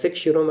 He's Rasik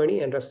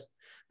Shiromani and Ras,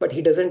 but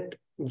he doesn't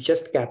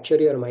just capture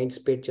your mind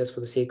space just for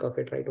the sake of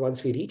it, right?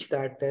 Once we reach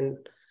that, then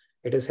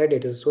it is said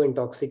it is so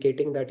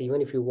intoxicating that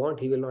even if you want,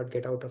 he will not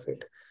get out of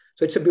it.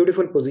 So it's a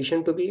beautiful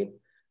position to be in,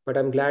 but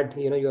I'm glad,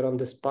 you're on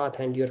this path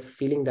and you're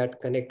feeling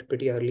that connect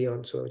pretty early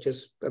on. So which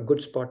is a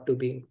good spot to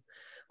be in.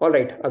 All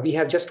right, we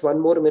have just one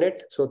more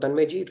minute. So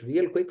Tanmayji,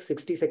 real quick,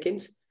 60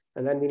 seconds.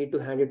 And then we need to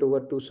hand it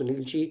over to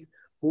Sunilji,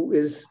 who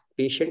is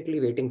patiently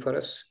waiting for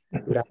us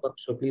to wrap up.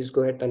 So please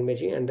go ahead,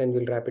 Tanmayji, and then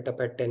we'll wrap it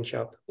up at 10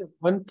 sharp.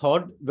 One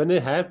thought, when I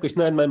have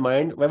Krishna in my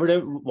mind, why would I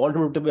want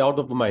him to be out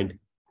of the mind?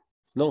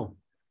 No.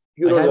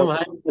 You don't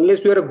want to,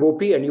 unless you're a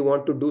gopi and you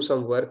want to do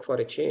some work for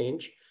a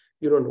change,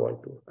 you don't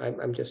want to.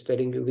 I'm just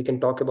telling you, we can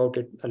talk about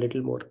it a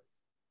little more.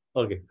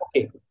 Okay.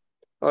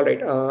 All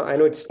right. I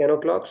know it's 10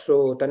 o'clock.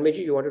 So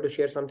Tanmayji, you wanted to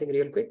share something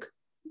real quick?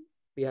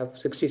 We have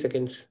 60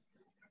 seconds.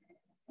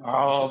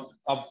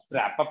 अब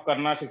wrap up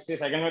करना 60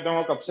 second में तो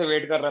मैं कब से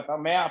wait कर रहा था.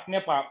 मैं अपने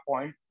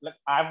point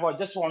I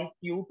just want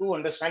you to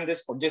understand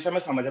this. जैसे मैं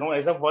समझ रहा हूँ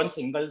as a one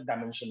single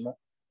dimension में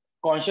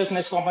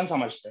कॉन्शियसनेस को अपन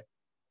समझते हैं.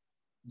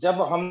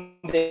 जब हम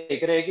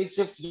देख रहे हैं कि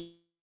सिर्फ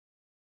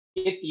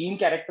ये तीन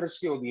कैरेक्टर्स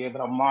की होती है,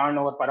 ब्रह्मांड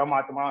और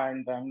परमात्मा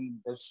and then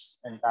this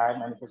entire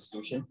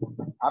manifestation.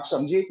 आप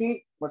समझिए कि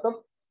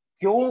मतलब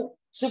क्यों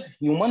सिर्फ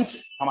ह्यूमंस,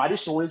 हमारी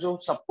सोल जो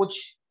सब कुछ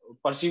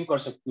परसीव कर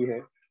सकती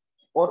है,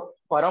 और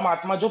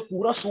परमात्मा जो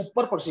पूरा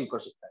सुपर परसीव कर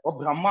सकता है, और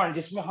ब्रह्मांड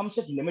जिसमें हम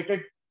सिर्फ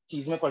लिमिटेड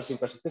चीज में परसीव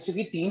कर सकते हैं. सिर्फ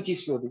ये तीन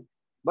चीज की होती.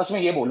 बस मैं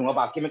ये बोलूंगा,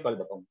 बाकी मैं कल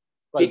बताऊंगा.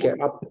 ठीक है.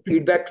 आप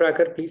feedback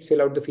tracker, please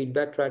fill out the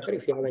feedback tracker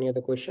if you have any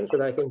other questions so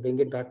that I can bring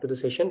it back to the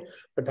session.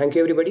 But thank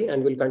you everybody,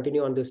 and we'll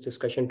continue on this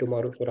discussion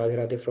tomorrow. So Radhe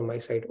Radhe from my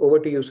side. Over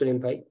to you,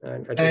 Sunil bhai.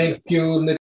 And Ajay. Thank you.